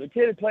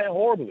is playing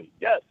horribly.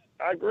 Yes,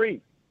 I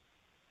agree.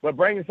 But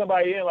bringing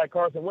somebody in like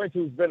Carson Wentz,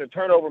 who's been a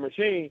turnover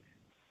machine,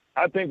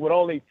 I think would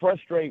only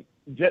frustrate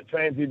Jet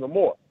fans even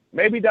more.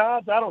 Maybe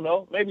Dobbs. I don't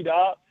know. Maybe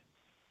Dobbs.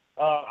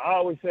 I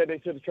always said they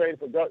should have traded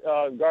for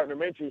Gardner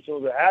Minshew as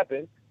soon as it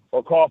happened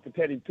or called for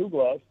Teddy Two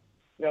Gloves.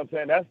 You know what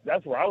I'm saying?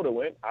 That's where I would have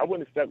went. I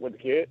wouldn't have stuck with the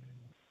kid.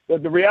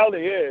 But the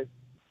reality is,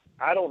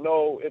 I don't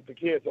know if the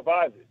kid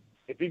survives it.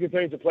 If he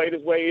continues to play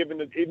this way,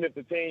 even if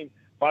the team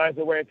finds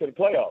their way into the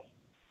playoffs,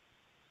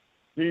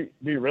 do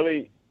you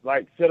really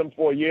sit him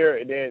for a year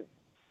and then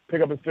pick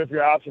up his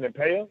 5th-year option and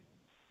pay him?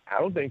 I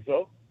don't think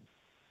so.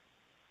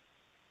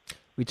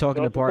 We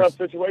talking to Bart.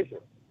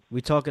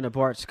 We talking to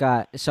Bart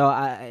Scott. So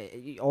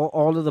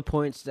all of the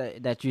points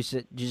that you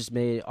just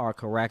made are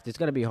correct. It's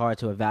going to be hard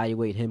to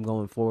evaluate him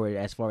going forward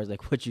as far as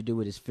what you do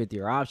with his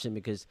 5th-year option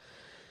because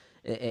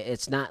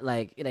it's not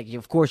like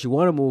of course you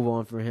want to move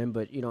on from him,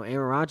 but Aaron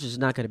Rodgers is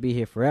not going to be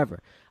here forever.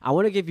 I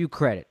want to give you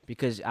credit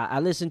because I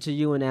listened to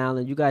you and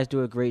Alan. You guys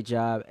do a great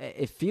job.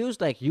 It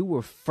feels like you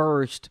were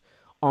first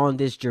on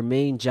this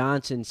Jermaine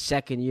Johnson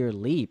 2nd-year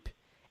leap,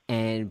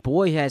 and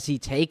boy has he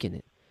taken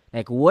it.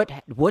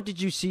 What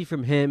did you see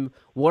from him?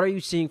 What are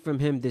you seeing from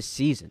him this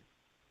season?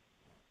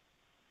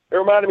 It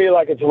reminded me of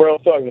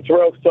Terrell Suggs. When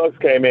Terrell Suggs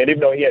came in, even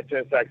though he had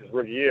 10 sacks his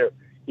rookie year,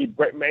 he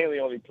mainly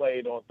only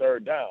played on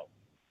 3rd down.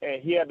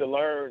 And he had to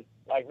learn,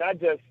 not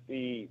just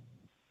the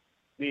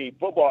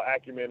football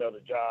acumen of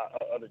the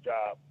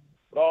job,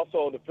 but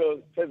also the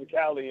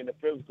physicality and the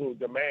physical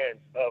demands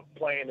of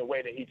playing the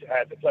way that he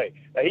had to play.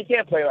 Now, he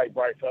can't play like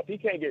Bryce Huff. He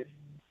can't get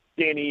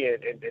skinny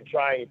and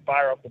try and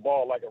fire off the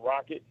ball like a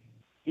rocket.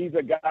 He's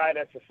a guy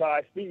that's a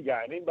size speed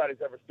guy, and anybody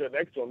that's ever stood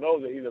next to him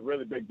knows that he's a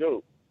really big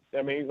dude.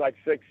 I mean, he's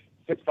 6'5",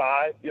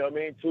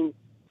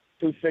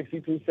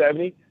 260,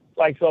 270.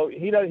 So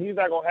he's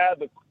not going to have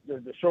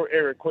the short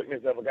area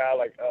quickness of a guy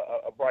like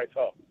a Bryce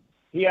Huff.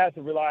 He has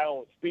to rely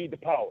on speed to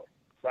power,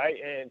 right?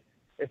 And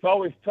it's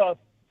always tough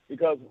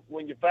because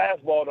when your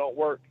fastball don't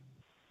work,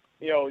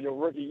 your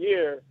rookie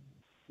year,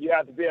 you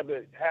have to be able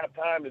to have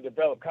time to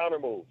develop counter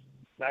moves.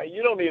 Now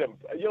you don't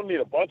need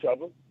a bunch of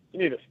them. You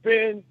need a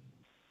spin.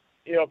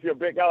 If you're a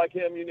big guy like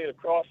him, you need a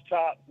cross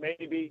chop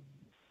maybe,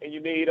 and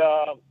you need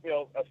a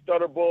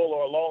stutter bull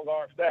or a long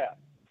arm stab.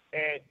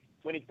 And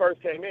when he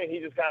first came in, he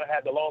just kind of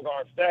had the long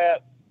arm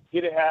stab. He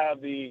didn't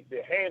have the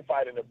hand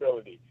fighting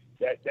ability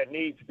that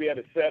needs to be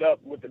able to set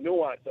up with the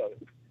nuance of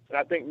it. And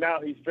I think now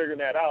he's figuring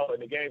that out,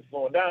 and the game's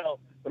slowing down,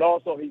 but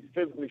also he's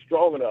physically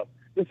strong enough.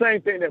 The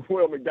same thing that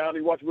Will McDonald.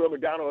 You watch Will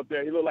McDonald up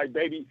there. He looked like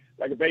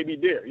a baby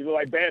deer. He looked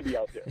like Bambi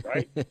out there,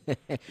 right?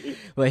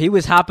 Well, he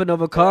was hopping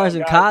over cars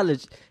in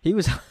college. He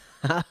was.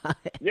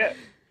 Yeah.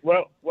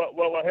 Well,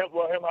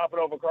 him hopping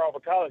over cars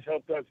for college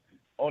helped us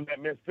on that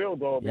missed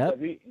field goal because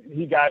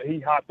he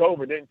hopped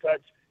over, didn't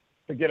touch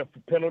to get a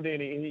penalty,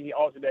 and he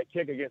altered that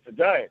kick against the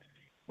Giants.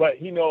 But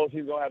he knows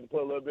he's going to have to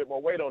put a little bit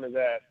more weight on his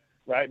ass,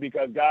 right?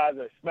 Because guys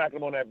are smacking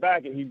him on that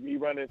back, and he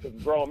run into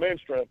grown men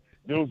strength,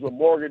 dudes with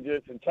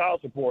mortgages and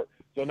child support.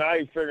 So now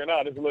he's figuring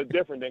out it's a little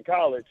different than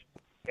college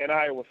and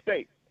Iowa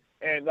State.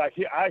 And, I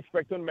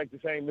expect him to make the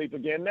same leap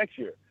again next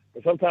year.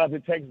 But sometimes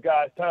it takes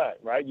guys time,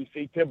 right? You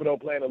see Thibodeau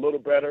playing a little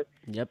better,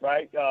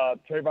 right?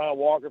 Trayvon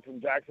Walker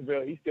from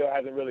Jacksonville, he still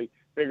hasn't really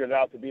figured it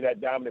out to be that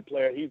dominant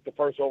player. He's the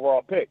first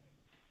overall pick,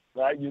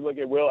 right? You look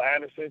at Will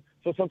Anderson.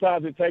 So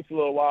sometimes it takes a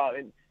little while.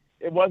 And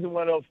it wasn't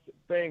one of those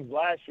things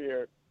last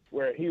year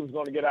where he was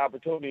going to get an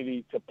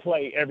opportunity to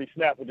play every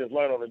snap and just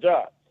learn on the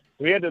job.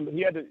 So he had to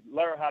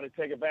learn how to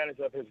take advantage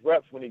of his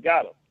reps when he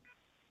got them.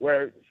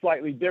 Where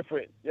slightly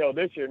different,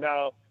 this year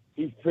now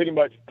he's pretty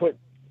much put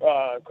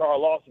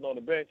Carl Lawson on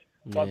the bench.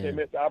 But they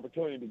missed the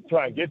opportunity to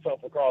try and get something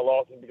for Carl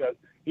Lawson because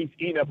he's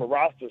eating up a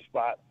roster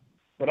spot.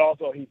 But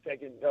also he's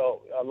taking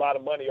a lot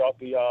of money off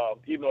the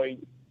even though he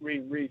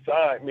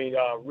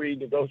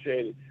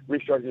renegotiated,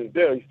 restructured his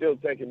deal, he's still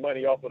taking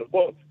money off of the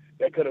books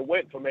that could have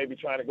went for maybe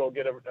trying to go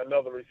get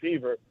another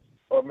receiver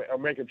or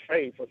make a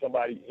trade for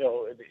somebody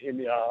in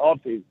the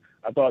offseason.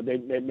 I thought they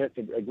missed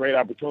a great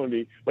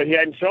opportunity, but he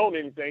hadn't shown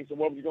anything. So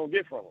what was you going to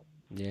get from him?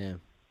 Yeah,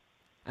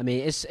 I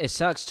mean it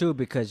sucks too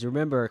because you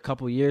remember a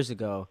couple years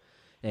ago.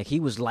 Like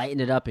he was lighting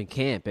it up in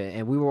camp,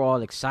 and we were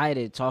all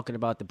excited talking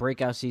about the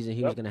breakout season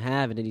he was going to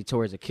have, and then he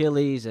tore his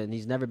Achilles, and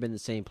he's never been the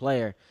same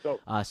player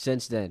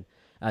since then.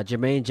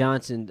 Jermaine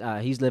Johnson,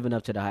 he's living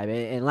up to the hype,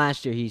 and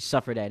last year he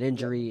suffered that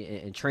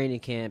injury in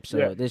training camp,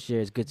 so this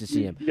year it's good to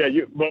see him. Yeah,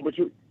 but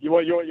you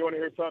want to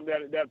hear something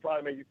that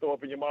probably make you throw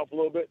up in your mouth a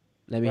little bit?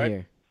 Let me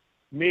hear.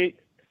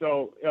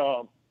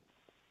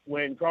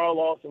 When Carl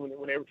Lawson,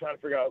 when they were trying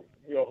to figure out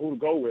who to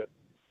go with,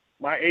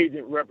 my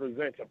agent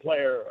represents a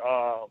player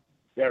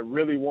that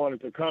really wanted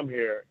to come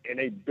here, and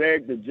they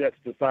begged the Jets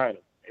to sign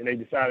him, and they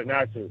decided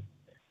not to. His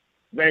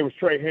name was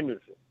Trey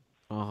Henderson.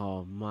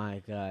 Oh,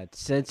 my God.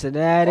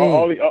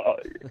 Cincinnati.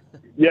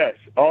 Yes.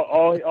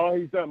 All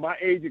he's done, my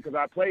agent, because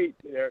I played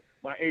there,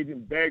 my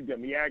agent begged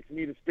him. He asked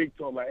me to speak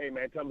to him, like, hey,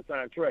 man, tell him to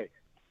sign Trey.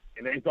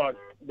 And they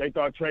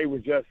thought Trey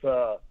was just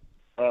a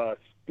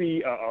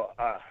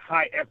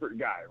high-effort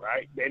guy,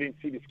 right? They didn't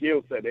see the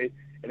skill set, and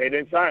they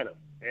didn't sign him.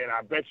 And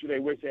I bet you they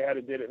wish they had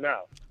did it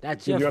now.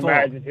 That's your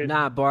fault.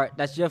 Nah, Bart,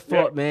 that's your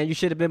fault, man. You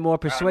should have been more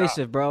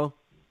persuasive, bro.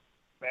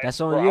 Man, that's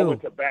on you. I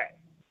went to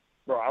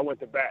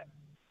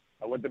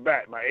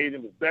bat. My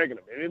agent was begging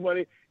him.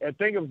 And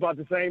think it was about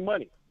the same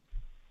money.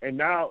 And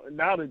now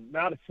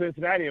the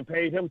Cincinnati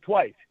paid him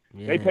twice.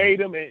 Yeah. They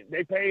paid him,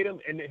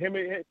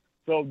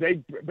 so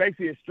they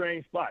basically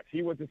exchanged spots.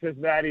 He went to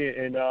Cincinnati,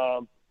 and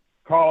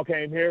Carl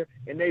came here,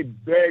 and they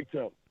begged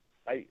him.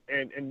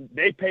 And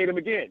they paid him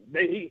again.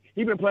 He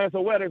been playing so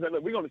well. They said,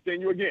 "Look, we're going to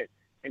send you again."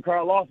 And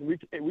Carl Lawson, we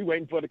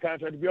waiting for the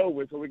contract to be over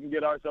with so we can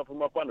get ourselves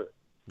from up under it.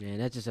 Man,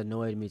 that just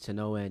annoyed me to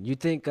no end. You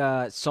think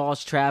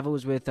Sauce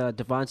travels with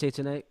Devontae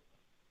tonight?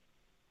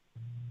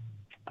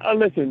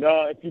 Listen,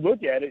 if you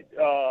look at it,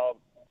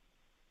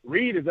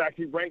 Reed is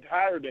actually ranked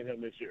higher than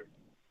him this year.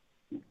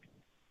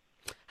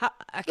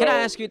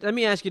 Let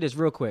me ask you this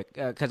real quick,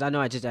 because I know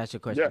I just asked you a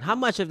question. Yeah. How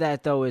much of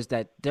that, though, is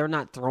that they're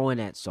not throwing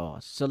at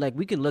Sauce? So,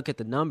 we can look at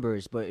the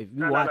numbers, but if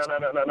you watch...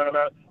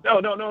 No.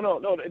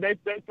 They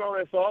throw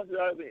at Sauce.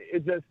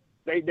 It's just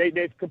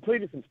they've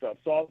completed some stuff.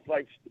 Sauce,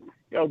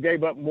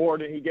 gave up more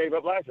than he gave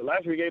up last year.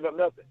 Last year he gave up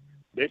nothing.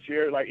 This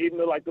year, even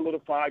the little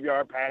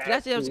 5-yard pass.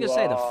 That's what I was going to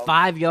say, the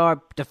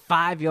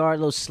 5-yard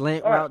little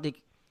slant route.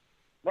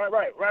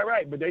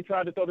 Right. But they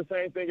tried to throw the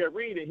same thing at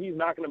Reed, and he's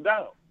knocking them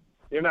down.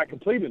 They're not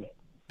completing it.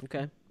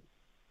 Okay.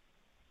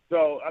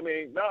 So I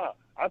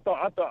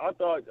thought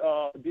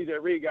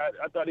DJ Reed he got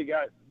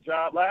a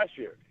job last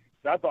year.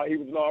 I thought he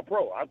was an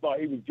all-pro. I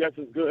thought he was just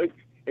as good,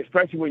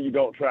 especially when you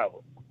don't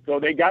travel. So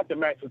they got the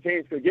match. The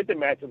teams could get the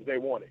matchups they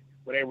wanted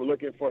when they were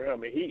looking for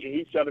him, and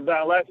he shut them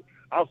down last year.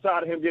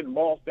 Outside of him getting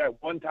mossed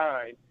that one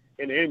time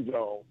in the end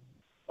zone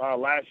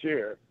last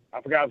year, I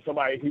forgot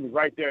he was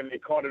right there and they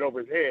caught it over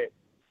his head,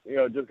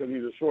 just because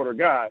he's a shorter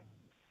guy.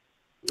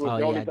 It was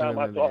the only time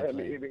I saw him.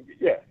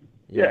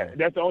 Yeah.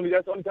 That's the only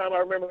time I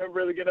remember him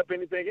really getting up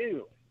anything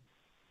either.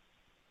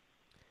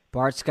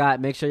 Bart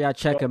Scott, make sure y'all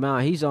check him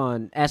out. He's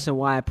on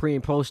SNY pre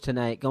and post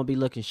tonight. Gonna be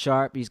looking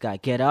sharp. He's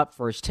got Get Up,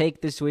 First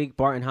Take this week.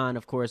 Bart and Hahn,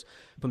 of course,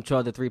 from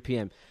 12 to 3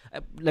 p.m.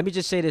 Let me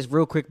just say this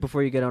real quick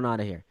before you get on out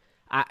of here.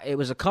 It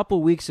was a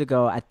couple weeks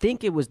ago. I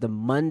think it was the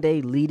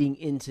Monday leading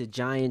into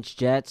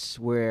Giants-Jets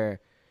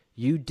where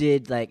you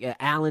did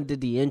Allen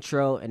did the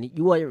intro and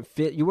you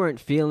weren't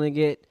feeling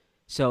it,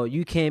 so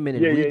you came in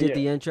and redid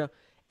the intro.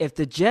 If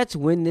the Jets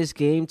win this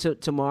game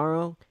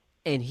tomorrow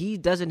and he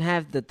doesn't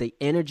have the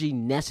energy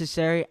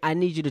necessary, I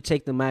need you to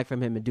take the mic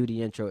from him and do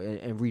the intro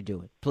and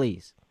redo it,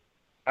 please.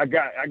 I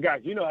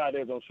got you know how it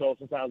is on shows.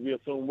 Sometimes we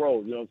assume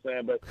roles, you know what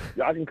I'm saying?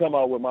 But I can come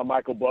out with my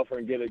Michael Buffer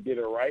and get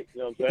it right,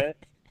 you know what I'm saying?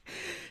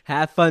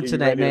 Have fun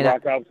tonight, man.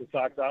 Rock out with the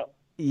socks out?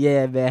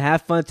 Yeah, man.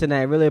 Have fun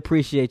tonight. Really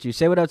appreciate you.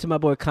 Say what up to my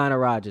boy Connor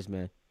Rogers,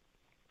 man.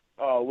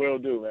 Oh, will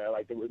do, man.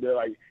 Like they're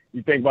like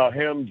you think about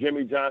him,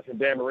 Jimmy Johnson,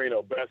 Dan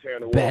Marino, best hair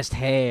in the world. Best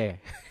hair.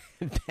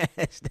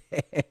 Best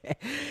hair.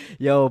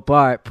 Yo,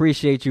 Bart,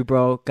 appreciate you,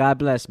 bro. God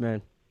bless,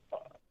 man.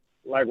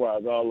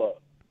 Likewise, all love.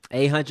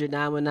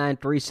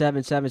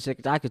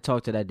 800-919-3776. I could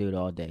talk to that dude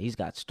all day. He's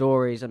got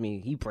stories. I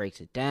mean, he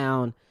breaks it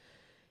down.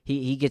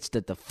 He gets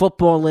the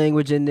football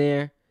language in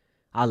there.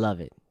 I love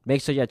it.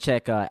 Make sure you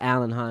check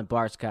Alan Hahn,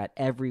 Bart Scott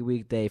every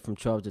weekday from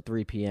 12 to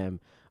 3 p.m.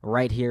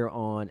 right here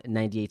on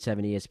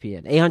 98.7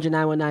 ESPN.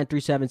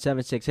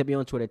 800-919-3776. Hit me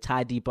on Twitter,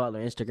 Ty D.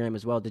 Butler, Instagram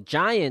as well. The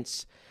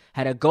Giants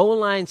had a goal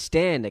line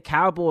stand. The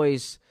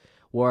Cowboys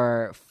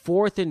were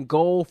 4th and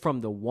goal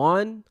from the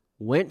 1,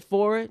 went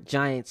for it.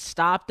 Giants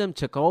stopped them,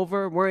 took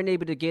over, weren't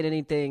able to get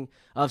anything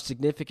of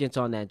significance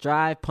on that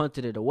drive,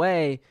 punted it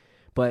away.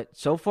 But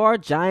so far,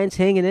 Giants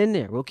hanging in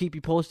there. We'll keep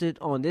you posted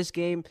on this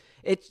game.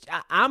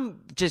 I'm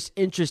just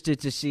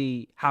interested to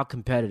see how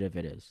competitive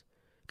it is.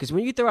 Because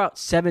when you throw out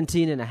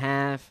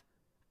 17.5,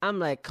 I'm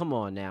like, come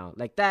on now.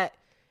 Like that,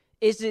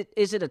 is it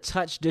a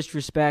touch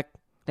disrespect?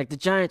 Like the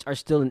Giants are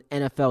still an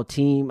NFL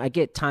team. I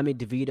get Tommy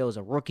DeVito is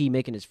a rookie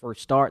making his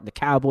first start. The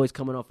Cowboys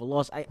coming off a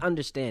loss. I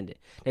understand it.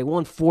 They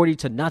won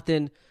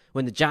 40-0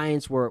 when the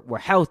Giants were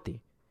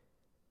healthy.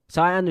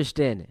 So I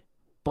understand it.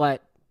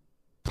 But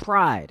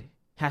pride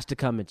has to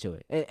come into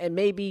it. And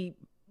maybe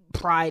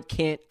pride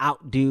can't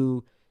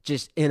outdo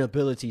just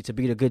inability to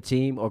beat a good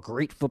team or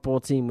great football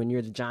team when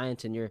you're the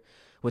Giants and you're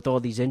with all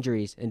these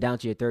injuries and down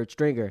to your third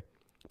stringer.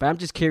 But I'm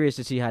just curious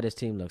to see how this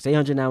team looks.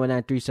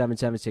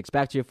 800-919-3776.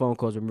 Back to your phone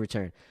calls when we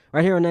return.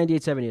 Right here on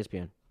 98.7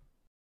 ESPN.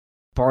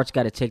 Bart's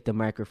got to take the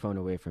microphone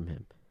away from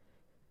him.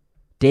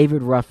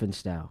 David Ruffin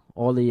style.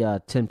 All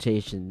the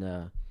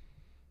Temptation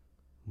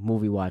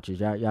movie watchers.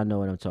 Y'all know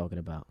what I'm talking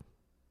about.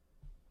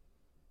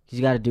 He's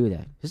got to do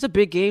that. This is a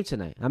big game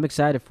tonight. I'm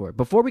excited for it.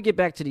 Before we get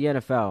back to the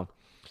NFL,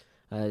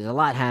 there's a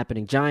lot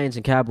happening. Giants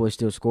and Cowboys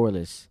still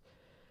scoreless.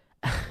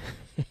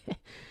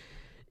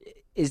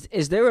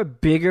 Is there a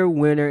bigger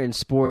winner in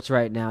sports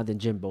right now than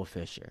Jimbo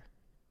Fisher?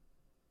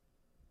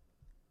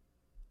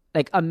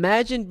 Like,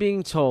 imagine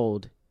being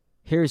told,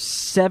 here's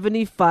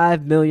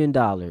 $75 million.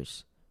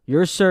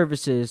 Your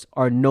services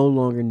are no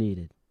longer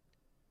needed.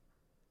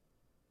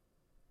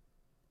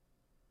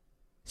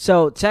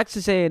 So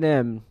Texas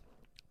A&M,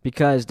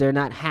 because they're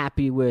not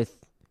happy with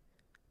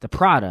the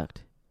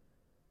product,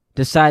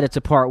 decided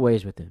to part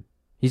ways with him.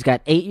 He's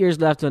got 8 years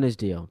left on his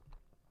deal.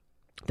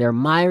 They're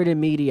mired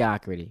in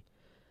mediocrity.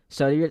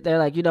 So they're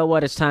like, you know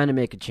what? It's time to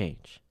make a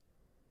change.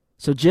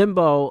 So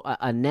Jimbo,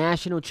 a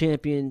national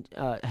champion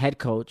head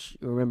coach,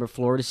 remember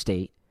Florida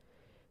State,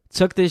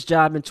 took this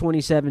job in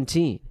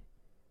 2017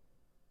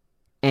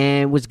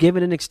 and was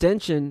given an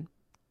extension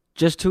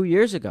just 2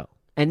 years ago.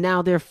 And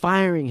now they're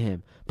firing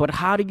him. But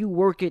how do you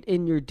work it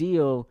in your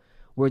deal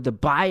where the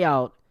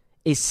buyout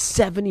is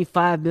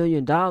 $75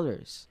 million?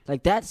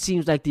 Like, that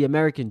seems like the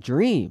American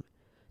dream,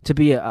 to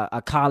be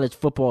a college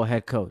football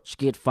head coach,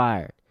 get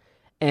fired.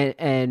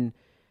 And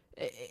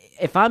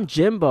if I'm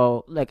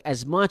Jimbo, like,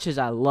 as much as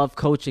I love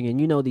coaching,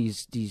 and you know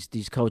these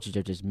coaches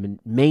are just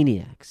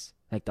maniacs,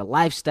 like the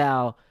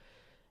lifestyle,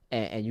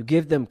 and you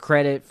give them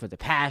credit for the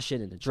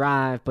passion and the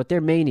drive, but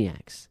they're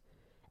maniacs.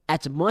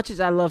 As much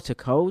as I love to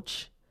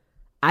coach,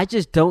 I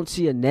just don't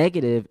see a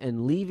negative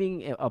in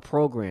leaving a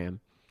program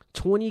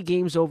 20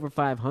 games over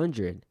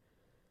 500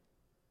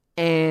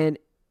 and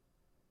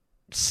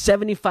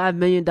 $75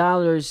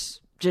 million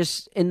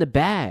just in the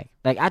bag.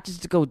 Like, I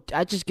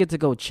just get to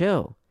go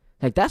chill.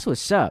 Like, that's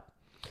what's up.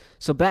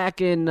 So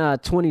back in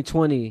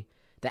 2020,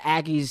 the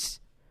Aggies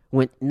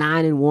went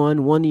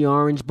 9-1, won the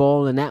Orange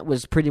Bowl, and that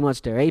was pretty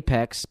much their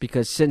apex,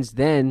 because since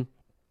then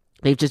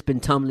they've just been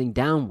tumbling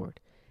downward.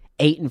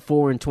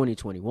 8-4 in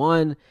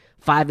 2021,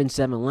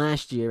 5-7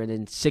 last year, and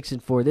then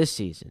 6-4 this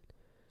season.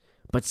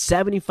 But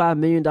 $75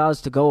 million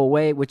to go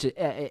away, which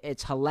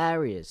it's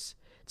hilarious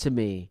to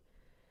me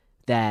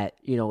that,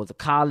 you know, the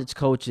college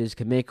coaches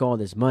can make all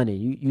this money.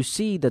 You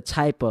see the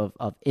type of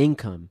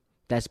income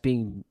that's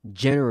being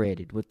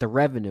generated with the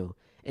revenue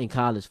in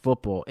college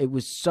football. It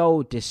was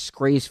so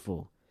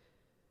disgraceful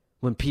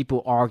when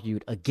people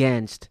argued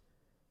against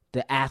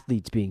the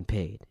athletes being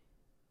paid.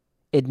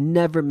 It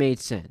never made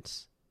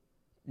sense.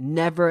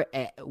 Never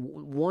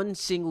one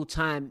single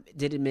time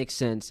did it make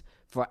sense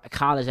for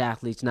college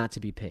athletes not to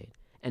be paid.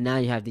 And now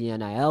you have the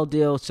NIL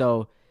deal,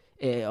 so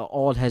it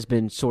all has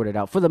been sorted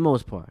out for the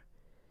most part.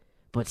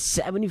 But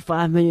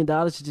 $75 million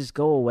to just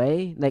go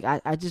away? Like,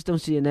 I just don't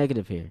see a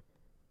negative here.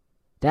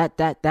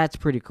 That's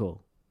pretty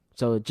cool.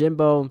 So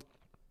Jimbo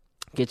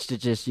gets to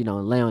just, you know,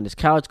 lay on his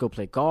couch, go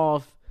play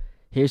golf.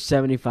 Here's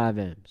 75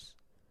 M's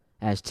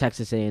as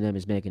Texas A&M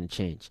is making a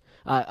change.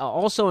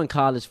 Also in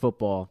college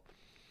football,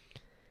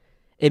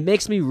 it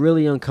makes me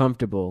really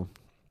uncomfortable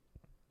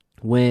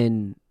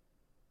when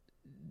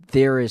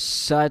there is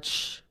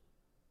such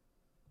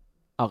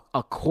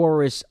a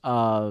chorus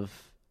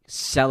of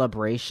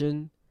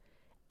celebration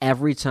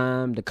every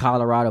time the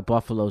Colorado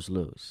Buffaloes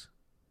lose.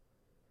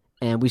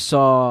 And we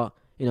saw,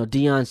 you know,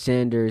 Deion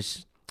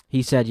Sanders,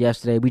 he said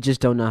yesterday, we just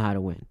don't know how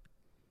to win.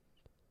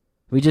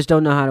 We just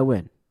don't know how to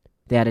win.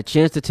 They had a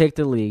chance to take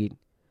the lead,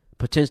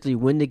 potentially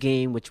win the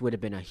game, which would have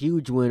been a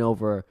huge win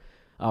over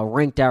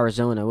ranked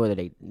Arizona. What are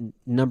they,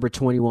 number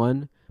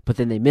 21? But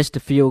then they missed the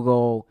field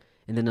goal,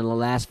 and then in the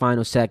last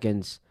final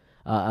seconds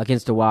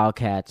against the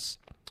Wildcats,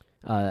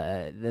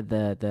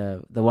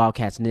 the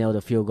Wildcats nailed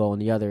a field goal on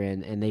the other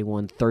end, and they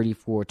won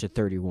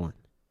 34-31.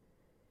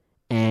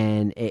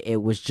 And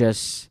it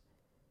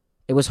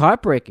was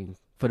heartbreaking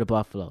for the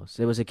Buffaloes.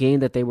 It was a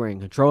game that they were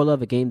in control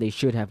of, a game they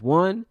should have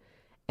won,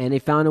 and they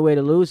found a way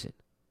to lose it.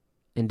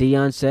 And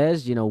Deion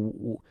says,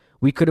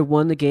 we could have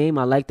won the game.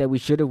 I like that we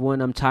should have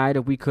won. I'm tired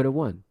of we could have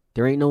won.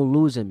 There ain't no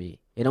losing me.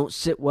 It don't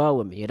sit well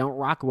with me. It don't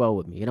rock well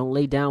with me. It don't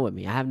lay down with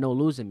me. I have no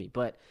losing me.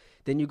 But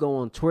then you go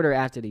on Twitter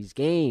after these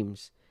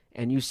games,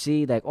 and you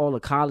see like all the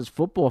college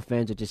football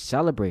fans are just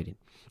celebrating.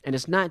 And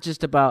it's not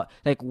just about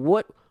like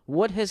what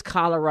has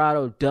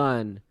Colorado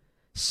done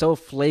so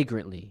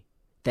flagrantly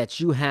that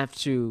you have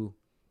to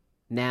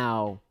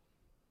now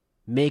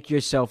make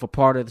yourself a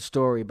part of the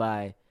story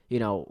by,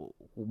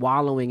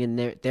 wallowing in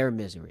their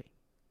misery.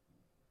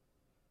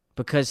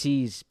 Because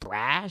he's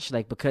brash,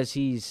 like because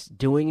he's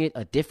doing it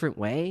a different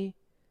way.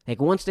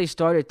 Like once they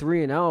started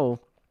 3-0,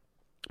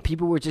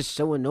 people were just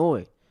so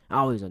annoyed.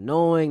 Oh, he's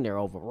annoying, they're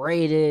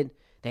overrated,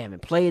 they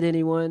haven't played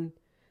anyone.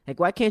 Like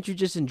why can't you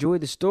just enjoy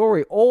the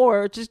story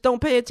or just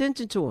don't pay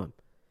attention to him?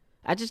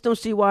 I just don't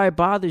see why it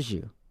bothers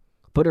you.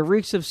 But it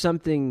reeks of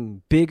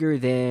something bigger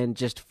than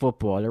just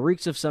football. It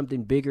reeks of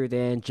something bigger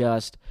than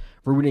just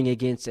rooting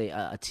against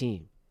a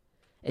team.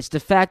 It's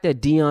the fact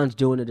that Deion's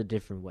doing it a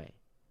different way.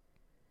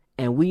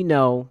 And we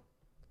know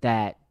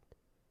that,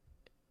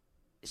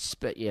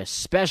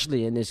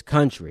 especially in this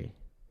country,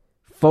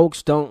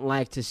 folks don't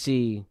like to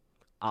see,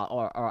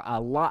 or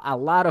a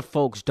lot of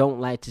folks don't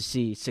like to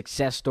see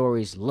success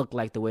stories look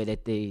like the way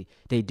that they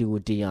do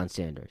with Deion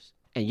Sanders.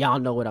 And y'all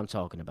know what I'm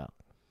talking about.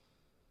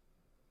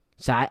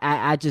 So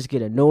I just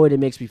get annoyed. It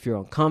makes me feel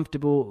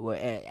uncomfortable.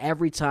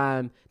 Every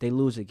time they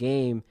lose a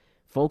game,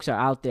 folks are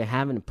out there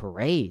having a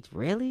parade.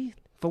 Really?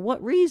 For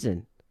what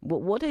reason?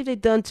 What have they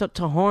done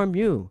to harm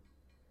you?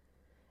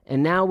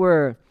 And now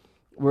we're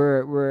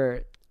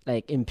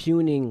like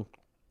impugning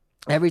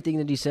everything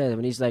that he says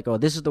when he's like, "Oh,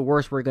 this is the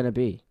worst we're gonna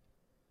be."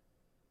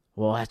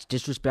 Well, that's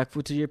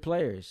disrespectful to your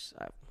players.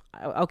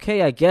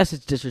 Okay, I guess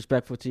it's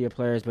disrespectful to your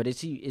players, but is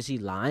he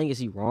lying? Is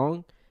he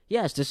wrong?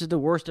 Yes, this is the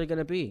worst they're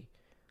gonna be.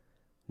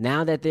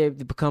 Now that they've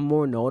become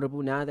more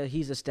notable, now that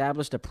he's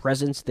established a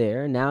presence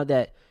there, now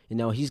that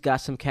he's got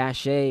some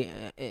cachet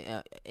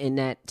in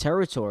that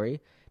territory,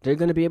 they're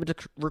going to be able to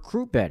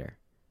recruit better.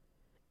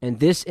 And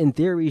this, in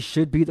theory,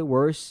 should be the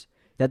worst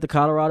that the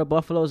Colorado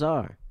Buffaloes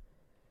are.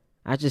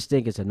 I just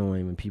think it's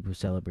annoying when people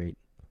celebrate,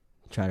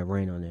 try to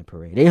rain on their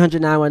parade.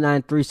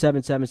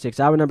 800-919-3776.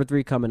 Hour number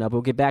 3 coming up.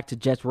 We'll get back to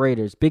Jets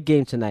Raiders. Big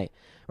game tonight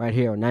right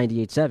here on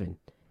 98.7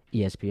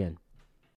 ESPN.